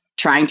are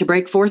trying to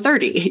break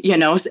 430,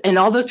 and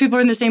all those people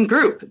are in the same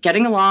group,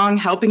 getting along,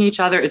 helping each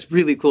other. It's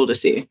really cool to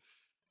see.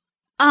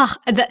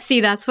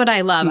 That's what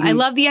I love. I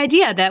love the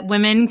idea that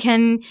women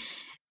can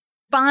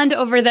bond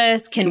over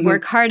this, can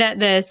work hard at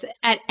this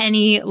at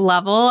any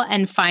level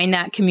and find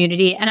that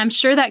community. And I'm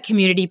sure that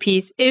community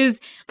piece is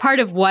part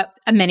of what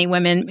many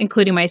women,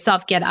 including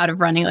myself, get out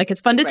of running. Like,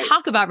 it's fun to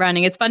talk about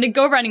running. It's fun to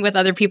go running with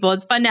other people.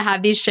 It's fun to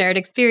have these shared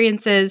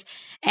experiences.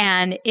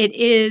 And it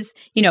is,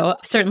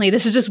 certainly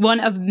this is just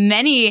one of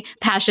many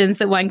passions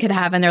that one could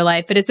have in their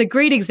life. But it's a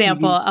great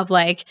example of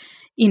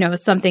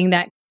something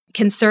that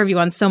can serve you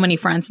on so many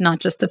fronts, not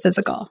just the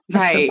physical.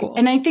 That's so cool.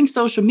 And I think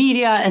social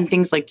media and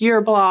things like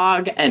your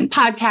blog and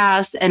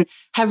podcasts and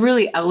have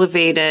really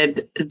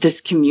elevated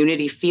this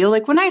community feel.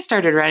 Like when I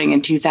started running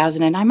in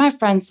 2009, my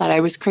friends thought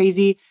I was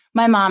crazy.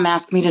 My mom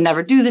asked me to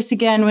never do this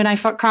again when I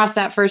crossed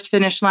that first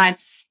finish line.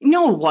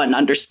 No one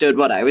understood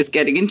what I was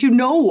getting into.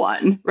 No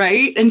one,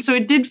 right? And so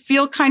it did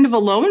feel kind of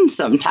alone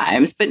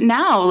sometimes. But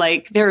now,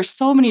 there are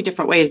so many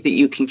different ways that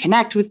you can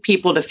connect with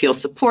people to feel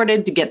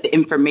supported, to get the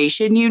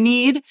information you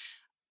need,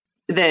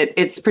 that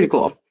it's pretty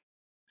cool.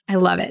 I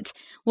love it.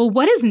 Well,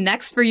 what is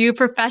next for you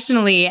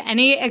professionally?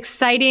 Any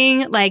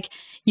exciting,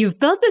 you've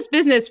built this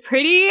business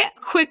pretty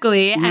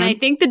quickly, and I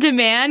think the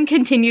demand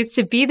continues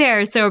to be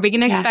there. So are we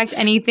going to expect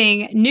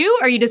anything new,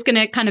 or are you just going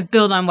to kind of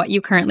build on what you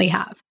currently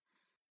have?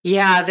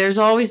 Yeah, there's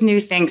always new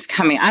things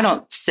coming. I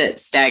don't sit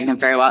stagnant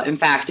very well. In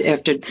fact,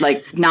 after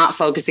not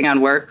focusing on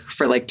work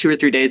for 2 or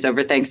 3 days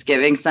over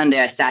Thanksgiving, Sunday,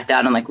 I sat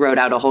down and wrote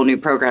out a whole new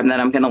program that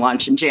I'm going to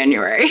launch in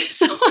January.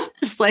 So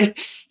it's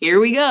here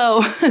we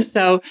go.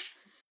 So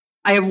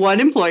I have one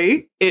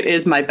employee. It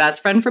is my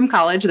best friend from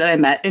college that I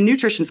met in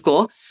nutrition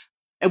school.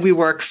 And we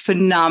work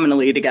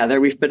phenomenally together.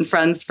 We've been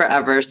friends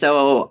forever.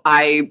 So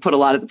I put a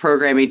lot of the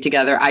programming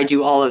together. I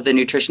do all of the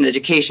nutrition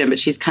education, but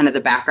she's kind of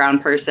the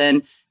background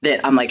person that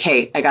I'm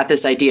hey, I got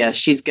this idea.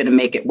 She's going to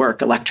make it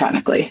work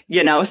electronically,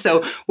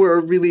 So we're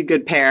a really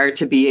good pair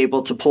to be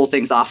able to pull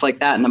things off like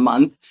that in a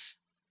month.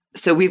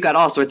 So we've got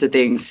all sorts of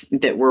things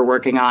that we're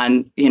working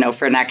on,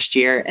 for next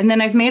year. And then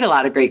I've made a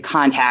lot of great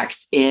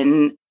contacts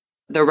in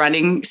the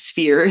running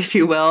sphere, if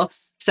you will.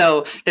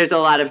 So there's a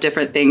lot of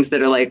different things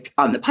that are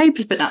on the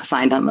pipes, but not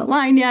signed on the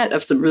line yet,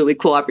 of some really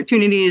cool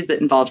opportunities that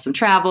involve some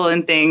travel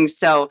and things.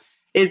 So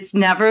it's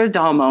never a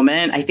dull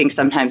moment. I think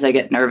sometimes I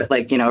get nervous,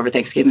 over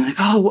Thanksgiving,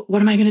 oh,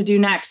 what am I going to do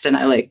next? And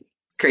I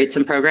create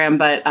some program.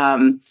 But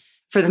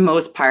for the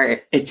most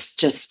part, it's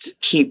just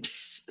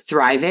keeps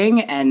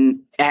thriving.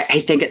 And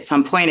I think at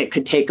some point it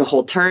could take a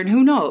whole turn.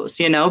 Who knows,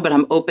 but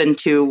I'm open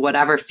to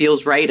whatever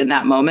feels right in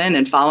that moment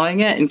and following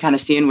it and kind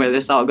of seeing where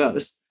this all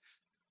goes.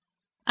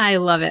 I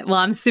love it. Well,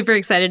 I'm super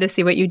excited to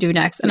see what you do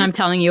next. And I'm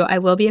telling you, I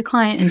will be a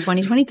client in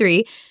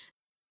 2023.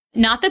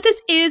 Not that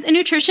this is a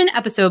nutrition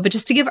episode, but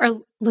just to give our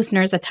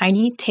listeners a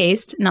tiny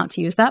taste, not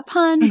to use that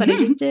pun, but I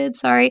just did,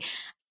 sorry.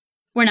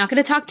 We're not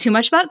going to talk too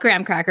much about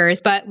graham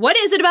crackers, but what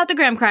is it about the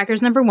graham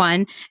crackers, number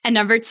one? And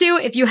number two,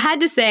 if you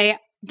had to say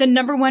the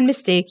number one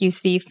mistake you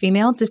see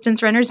female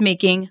distance runners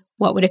making,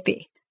 what would it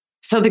be?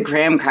 So the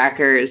graham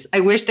crackers,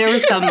 I wish there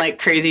was some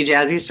crazy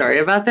jazzy story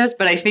about this,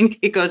 but I think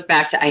it goes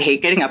back to I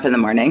hate getting up in the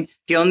morning.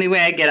 The only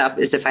way I get up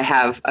is if I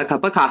have a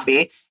cup of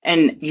coffee.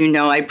 And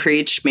I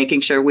preach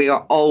making sure we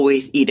are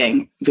always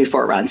eating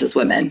before runs as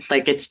women.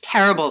 It's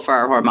terrible for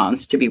our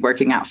hormones to be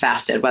working out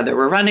fasted, whether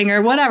we're running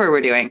or whatever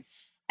we're doing.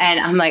 And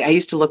I'm I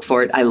used to look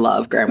for it. I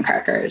love graham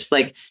crackers.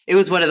 It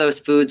was one of those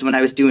foods when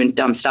I was doing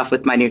dumb stuff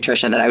with my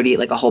nutrition that I would eat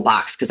a whole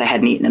box because I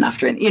hadn't eaten enough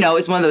during, it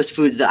was one of those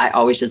foods that I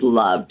always just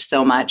loved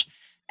so much.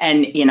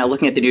 And,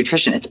 looking at the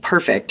nutrition, it's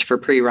perfect for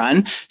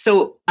pre-run.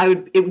 So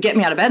it would get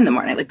me out of bed in the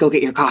morning, go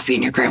get your coffee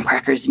and your graham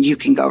crackers and you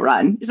can go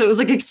run. So it was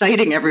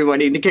exciting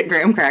everybody to get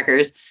graham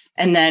crackers.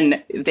 And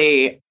then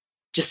they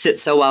just sit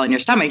so well in your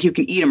stomach. You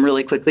can eat them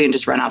really quickly and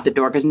just run out the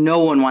door because no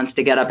one wants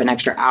to get up an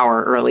extra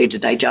hour early to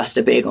digest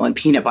a bagel and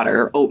peanut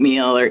butter or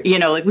oatmeal or, we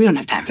don't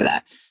have time for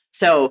that.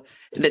 So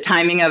the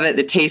timing of it,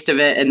 the taste of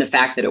it, and the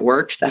fact that it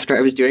works after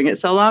I was doing it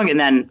so long. And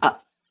then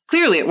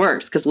clearly it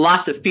works because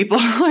lots of people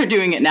are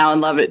doing it now and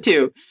love it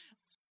too.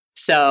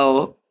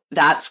 So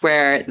that's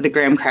where the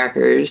graham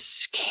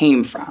crackers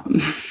came from.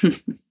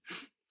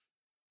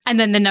 And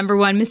then the number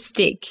one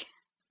mistake.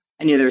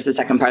 I knew there was a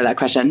second part of that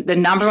question. The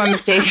number one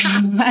mistake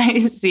I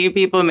see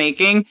people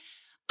making,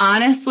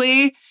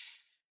 honestly,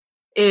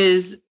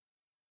 is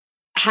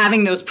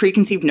having those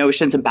preconceived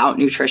notions about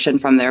nutrition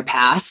from their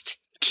past,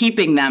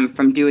 keeping them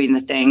from doing the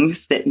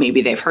things that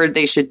maybe they've heard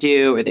they should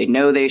do or they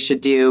know they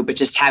should do, but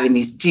just having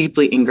these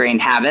deeply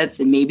ingrained habits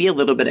and maybe a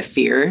little bit of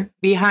fear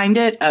behind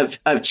it of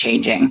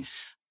changing.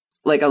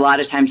 A lot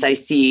of times I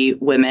see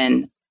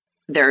women,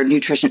 their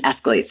nutrition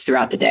escalates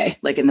throughout the day.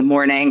 In the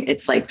morning,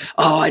 it's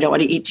oh, I don't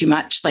want to eat too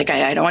much. I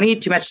don't want to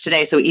eat too much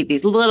today. So we eat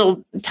these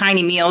little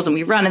tiny meals and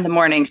we run in the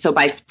morning. So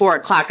by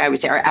 4:00, I would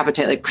say our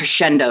appetite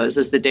crescendos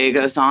as the day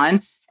goes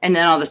on. And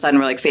then all of a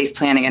sudden we're face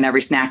planning on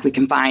every snack we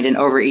can find and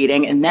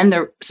overeating. And then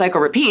the cycle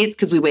repeats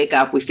because we wake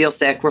up, we feel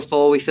sick, we're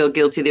full, we feel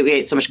guilty that we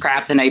ate so much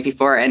crap the night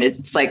before. And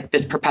it's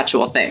this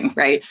perpetual thing,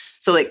 right?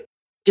 So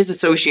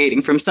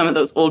disassociating from some of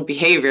those old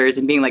behaviors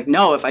and being like,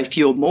 no, if I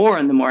fuel more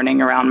in the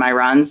morning around my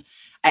runs,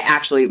 my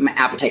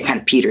appetite kind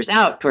of peters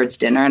out towards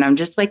dinner. And I'm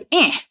just like,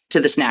 to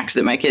the snacks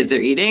that my kids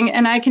are eating.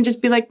 And I can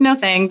just be like, no,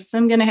 thanks.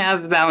 I'm going to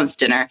have a balanced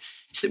dinner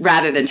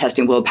rather than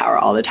testing willpower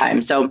all the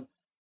time. So,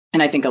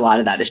 and I think a lot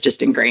of that is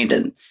just ingrained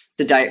in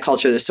the diet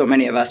culture that so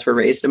many of us were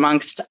raised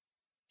amongst.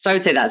 So I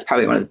would say that's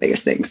probably one of the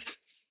biggest things.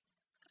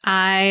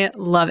 I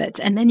love it.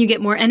 And then you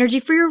get more energy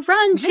for your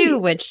run too,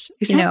 which,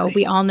 exactly.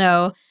 We all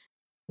know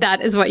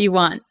that is what you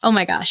want. Oh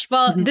my gosh.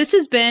 Well, this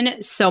has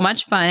been so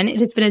much fun. It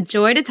has been a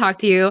joy to talk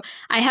to you.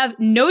 I have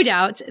no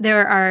doubt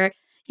there are,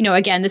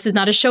 again, this is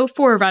not a show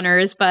for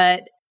runners,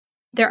 but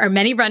there are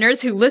many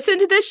runners who listen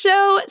to this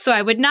show. So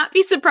I would not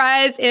be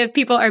surprised if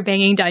people are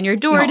banging down your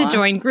door to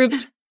join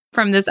groups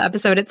from this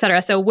episode,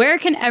 etc. So where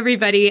can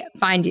everybody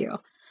find you?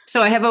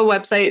 So I have a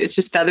website. It's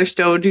just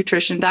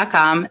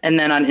featherstonenutrition.com. And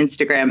then on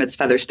Instagram, it's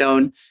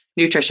Featherstone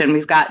Nutrition.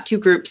 We've got 2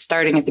 groups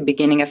starting at the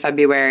beginning of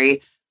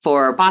February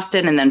for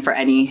Boston, and then for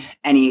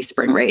any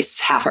spring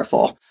race, half are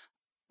full.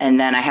 And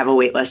then I have a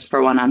wait list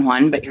for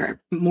one-on-one, but you're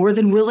more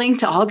than willing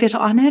to all get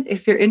on it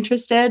if you're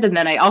interested. And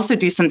then I also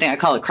do something, I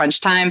call it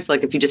crunch time. So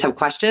like if you just have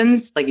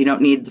questions, like you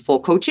don't need the full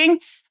coaching,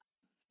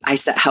 I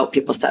help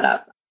people set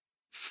up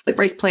like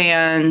race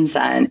plans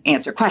and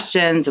answer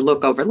questions or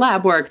look over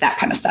lab work, that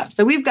kind of stuff.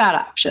 So we've got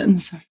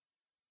options.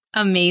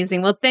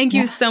 Amazing. Well, thank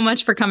you so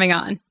much for coming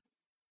on.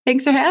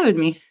 Thanks for having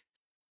me.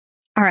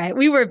 All right,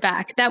 we were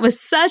back. That was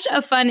such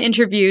a fun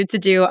interview to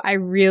do. I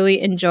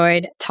really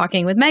enjoyed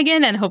talking with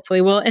Meghann, and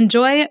hopefully we'll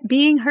enjoy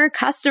being her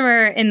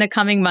customer in the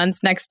coming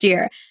months next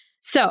year.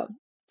 So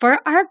for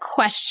our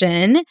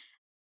question,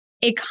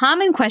 a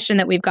common question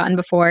that we've gotten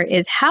before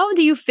is, how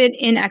do you fit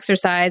in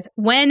exercise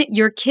when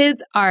your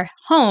kids are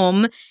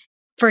home?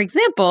 For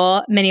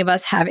example, many of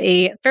us have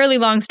a fairly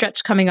long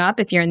stretch coming up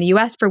if you're in the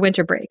US for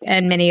winter break,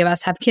 and many of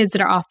us have kids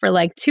that are off for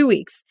like 2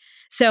 weeks.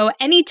 So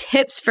any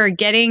tips for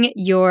getting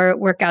your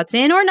workouts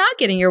in or not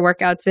getting your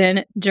workouts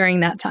in during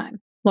that time?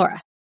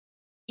 Laura.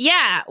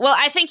 Yeah, well,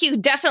 I think you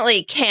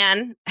definitely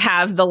can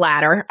have the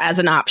latter as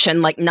an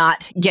option, like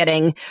not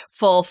getting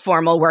full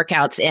formal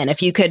workouts in.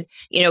 If you could,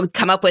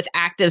 come up with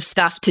active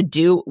stuff to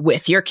do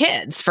with your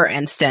kids, for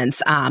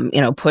instance,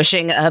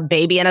 pushing a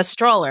baby in a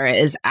stroller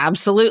is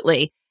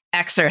absolutely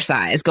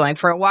exercise. Going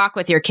for a walk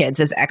with your kids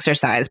is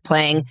exercise.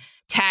 Playing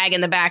tag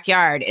in the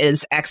backyard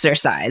is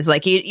exercise.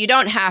 Like you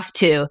don't have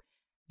to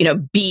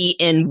be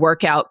in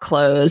workout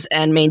clothes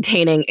and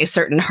maintaining a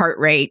certain heart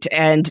rate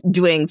and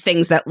doing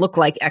things that look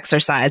like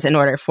exercise in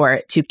order for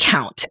it to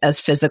count as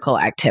physical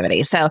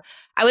activity. So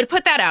I would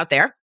put that out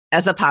there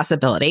as a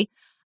possibility.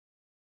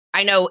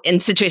 I know in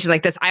situations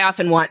like this, I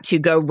often want to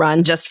go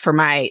run just for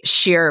my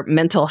sheer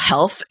mental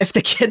health. If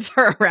the kids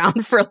are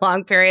around for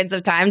long periods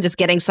of time, just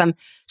getting some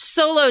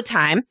solo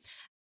time.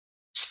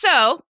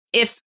 So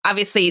if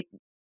obviously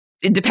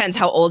it depends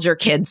how old your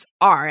kids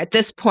are. At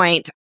this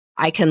point,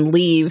 I can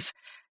leave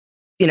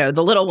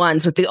the little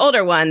ones with the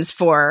older ones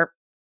for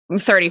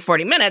 30,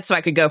 40 minutes so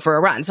I could go for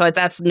a run. So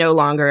that's no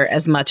longer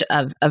as much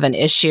of an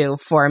issue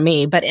for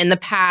me. But in the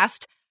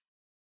past,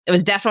 it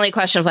was definitely a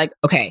question of like,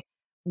 okay,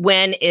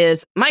 when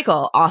is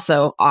Michael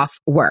also off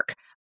work?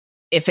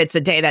 If it's a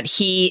day that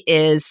he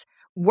is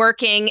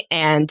working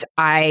and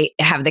I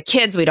have the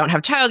kids, we don't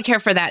have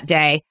childcare for that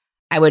day,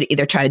 I would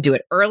either try to do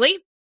it early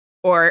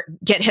or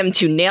get him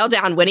to nail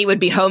down when he would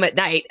be home at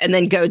night and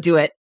then go do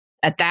it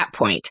at that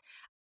point.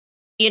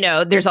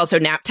 There's also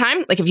nap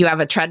time. Like if you have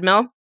a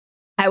treadmill,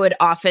 I would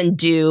often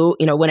do,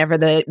 whenever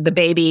the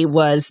baby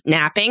was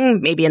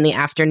napping, maybe in the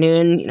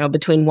afternoon,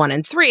 between 1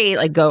 and 3,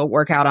 like go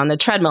work out on the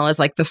treadmill is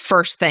like the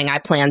first thing I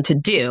plan to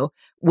do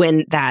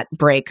when that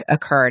break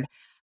occurred.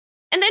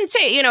 And then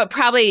say, it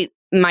probably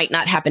might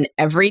not happen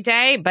every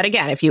day. But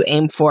again, if you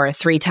aim for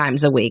 3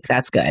 times a week,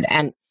 that's good.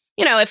 And,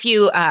 if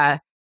you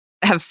have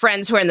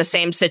friends who are in the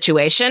same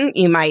situation,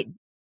 you might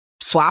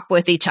swap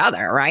with each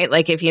other, right?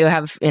 Like if you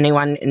have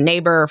anyone,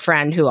 neighbor or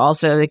friend who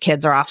also the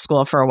kids are off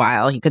school for a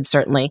while, you could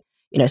certainly,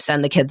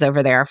 send the kids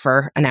over there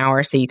for an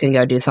hour so you can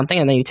go do something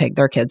and then you take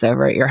their kids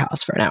over at your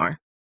house for an hour.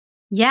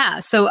 Yeah.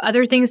 So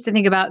other things to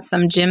think about,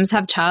 some gyms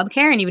have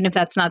childcare, and even if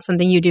that's not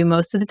something you do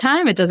most of the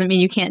time, it doesn't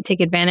mean you can't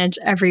take advantage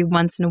every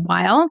once in a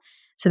while.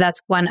 So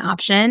that's one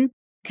option.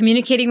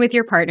 Communicating with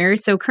your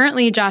partners. So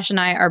currently Josh and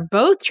I are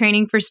both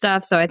training for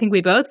stuff. So I think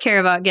we both care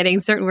about getting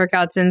certain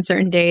workouts in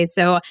certain days.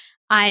 So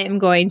I am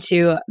going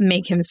to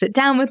make him sit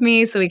down with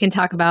me so we can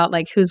talk about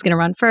like who's going to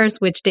run first,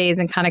 which days,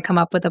 and kind of come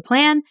up with a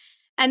plan.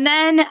 And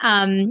then,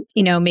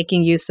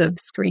 making use of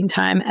screen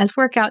time as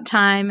workout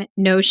time.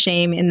 No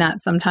shame in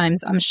that.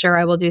 Sometimes I'm sure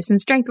I will do some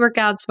strength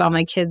workouts while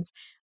my kids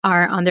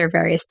are on their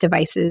various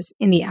devices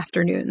in the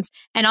afternoons.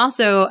 And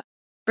also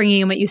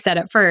bringing in what you said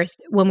at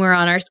first, when we're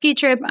on our ski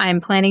trip, I'm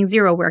planning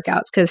 0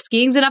 workouts because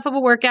skiing's enough of a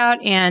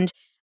workout, and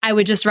I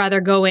would just rather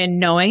go in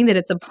knowing that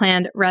it's a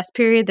planned rest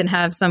period than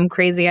have some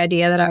crazy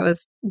idea that I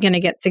was going to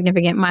get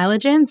significant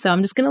mileage in. So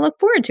I'm just going to look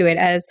forward to it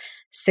as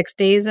 6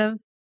 days of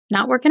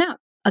not working out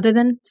other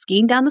than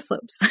skiing down the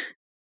slopes.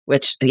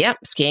 which,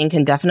 skiing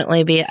can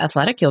definitely be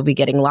athletic. You'll be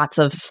getting lots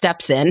of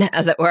steps in,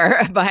 as it were,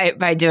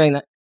 by doing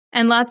that.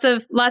 And lots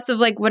of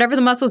like whatever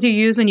the muscles you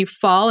use when you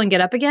fall and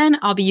get up again,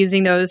 I'll be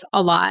using those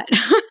a lot.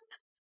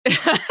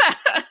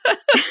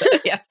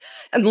 Yes.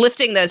 And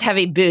lifting those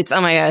heavy boots.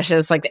 Oh my gosh,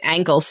 it's like the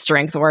ankle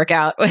strength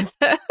workout.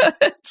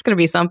 It's going to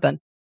be something.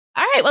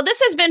 All right. Well, this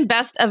has been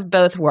Best of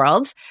Both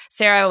Worlds.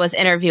 Sarah was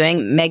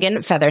interviewing Meghann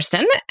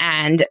Featherstun,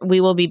 and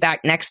we will be back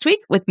next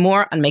week with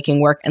more on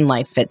making work and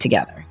life fit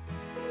together.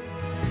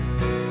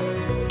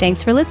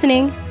 Thanks for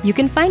listening. You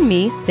can find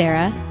me,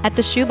 Sarah, at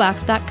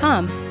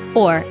theshoebox.com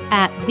or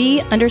at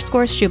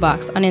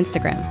 @the_shoebox on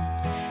Instagram.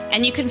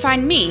 And you can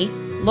find me,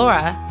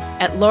 Laura,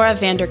 at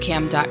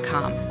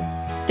lauravanderkam.com.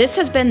 This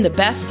has been the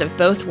Best of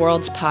Both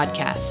Worlds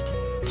podcast.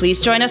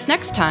 Please join us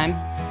next time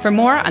for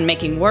more on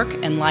making work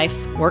and life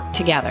work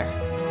together.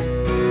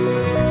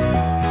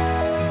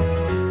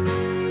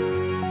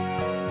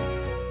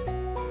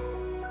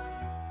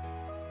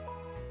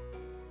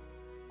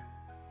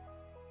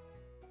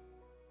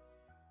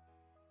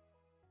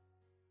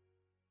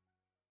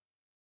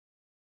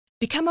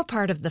 Become a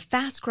part of the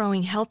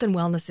fast-growing health and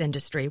wellness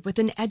industry with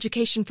an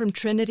education from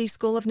Trinity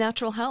School of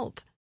Natural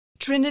Health.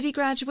 Trinity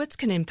graduates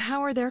can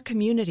empower their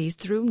communities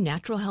through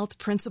natural health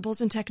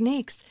principles and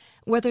techniques,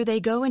 whether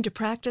they go into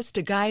practice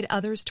to guide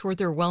others toward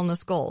their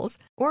wellness goals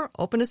or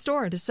open a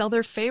store to sell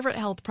their favorite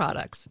health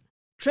products.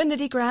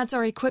 Trinity grads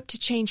are equipped to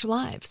change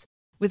lives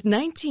with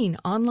 19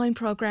 online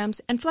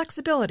programs and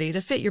flexibility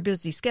to fit your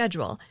busy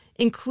schedule,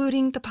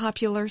 including the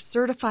popular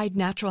Certified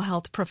Natural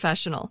Health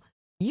Professional.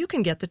 You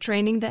can get the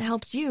training that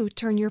helps you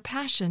turn your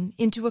passion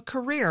into a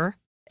career.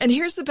 And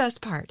here's the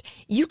best part.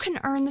 You can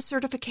earn the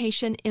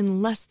certification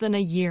in less than a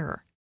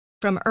year.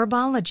 From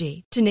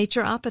herbology to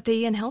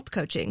naturopathy and health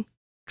coaching,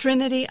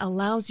 Trinity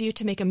allows you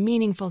to make a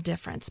meaningful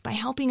difference by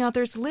helping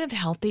others live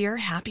healthier,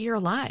 happier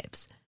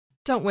lives.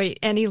 Don't wait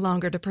any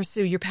longer to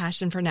pursue your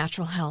passion for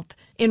natural health.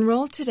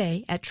 Enroll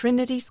today at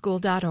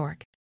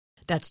trinityschool.org.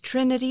 That's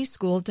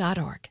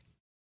trinityschool.org.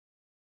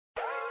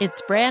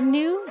 It's brand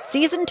new,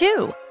 Season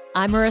 2.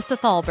 I'm Marissa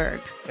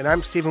Thalberg. And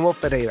I'm Stephen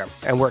Wolf-Bedeta,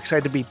 and we're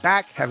excited to be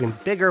back having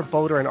bigger,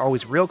 bolder, and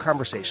always real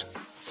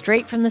conversations.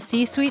 Straight from the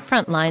C-suite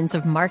front lines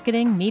of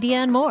marketing, media,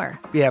 and more.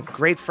 We have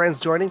great friends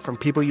joining from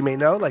people you may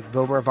know, like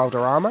Wilmer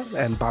Valderrama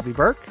and Bobby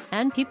Burke.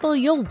 And people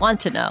you'll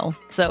want to know.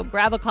 So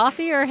grab a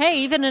coffee or, hey,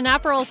 even an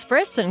Aperol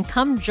Spritz and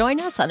come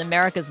join us on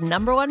America's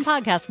 #1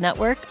 podcast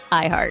network,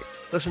 iHeart.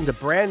 Listen to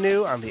Brand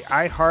New on the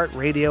iHeart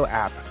Radio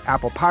app,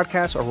 Apple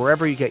Podcasts, or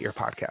wherever you get your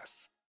podcasts.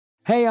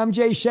 Hey, I'm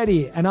Jay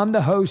Shetty, and I'm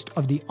the host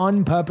of the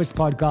On Purpose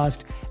podcast,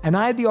 and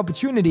I had the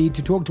opportunity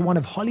to talk to one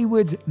of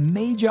Hollywood's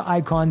major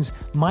icons,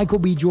 Michael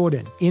B.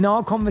 Jordan. In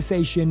our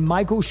conversation,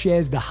 Michael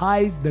shares the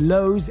highs, the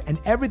lows, and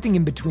everything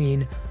in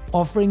between,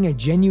 offering a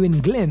genuine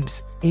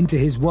glimpse into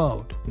his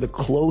world. The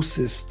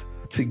closest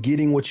to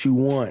getting what you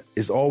want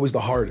is always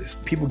the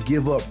hardest. People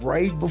give up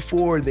right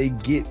before they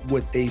get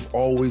what they've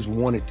always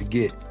wanted to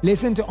get.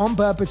 Listen to On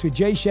Purpose with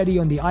Jay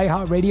Shetty on the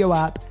iHeartRadio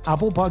app,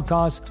 Apple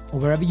Podcasts, or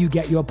wherever you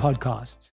get your podcasts.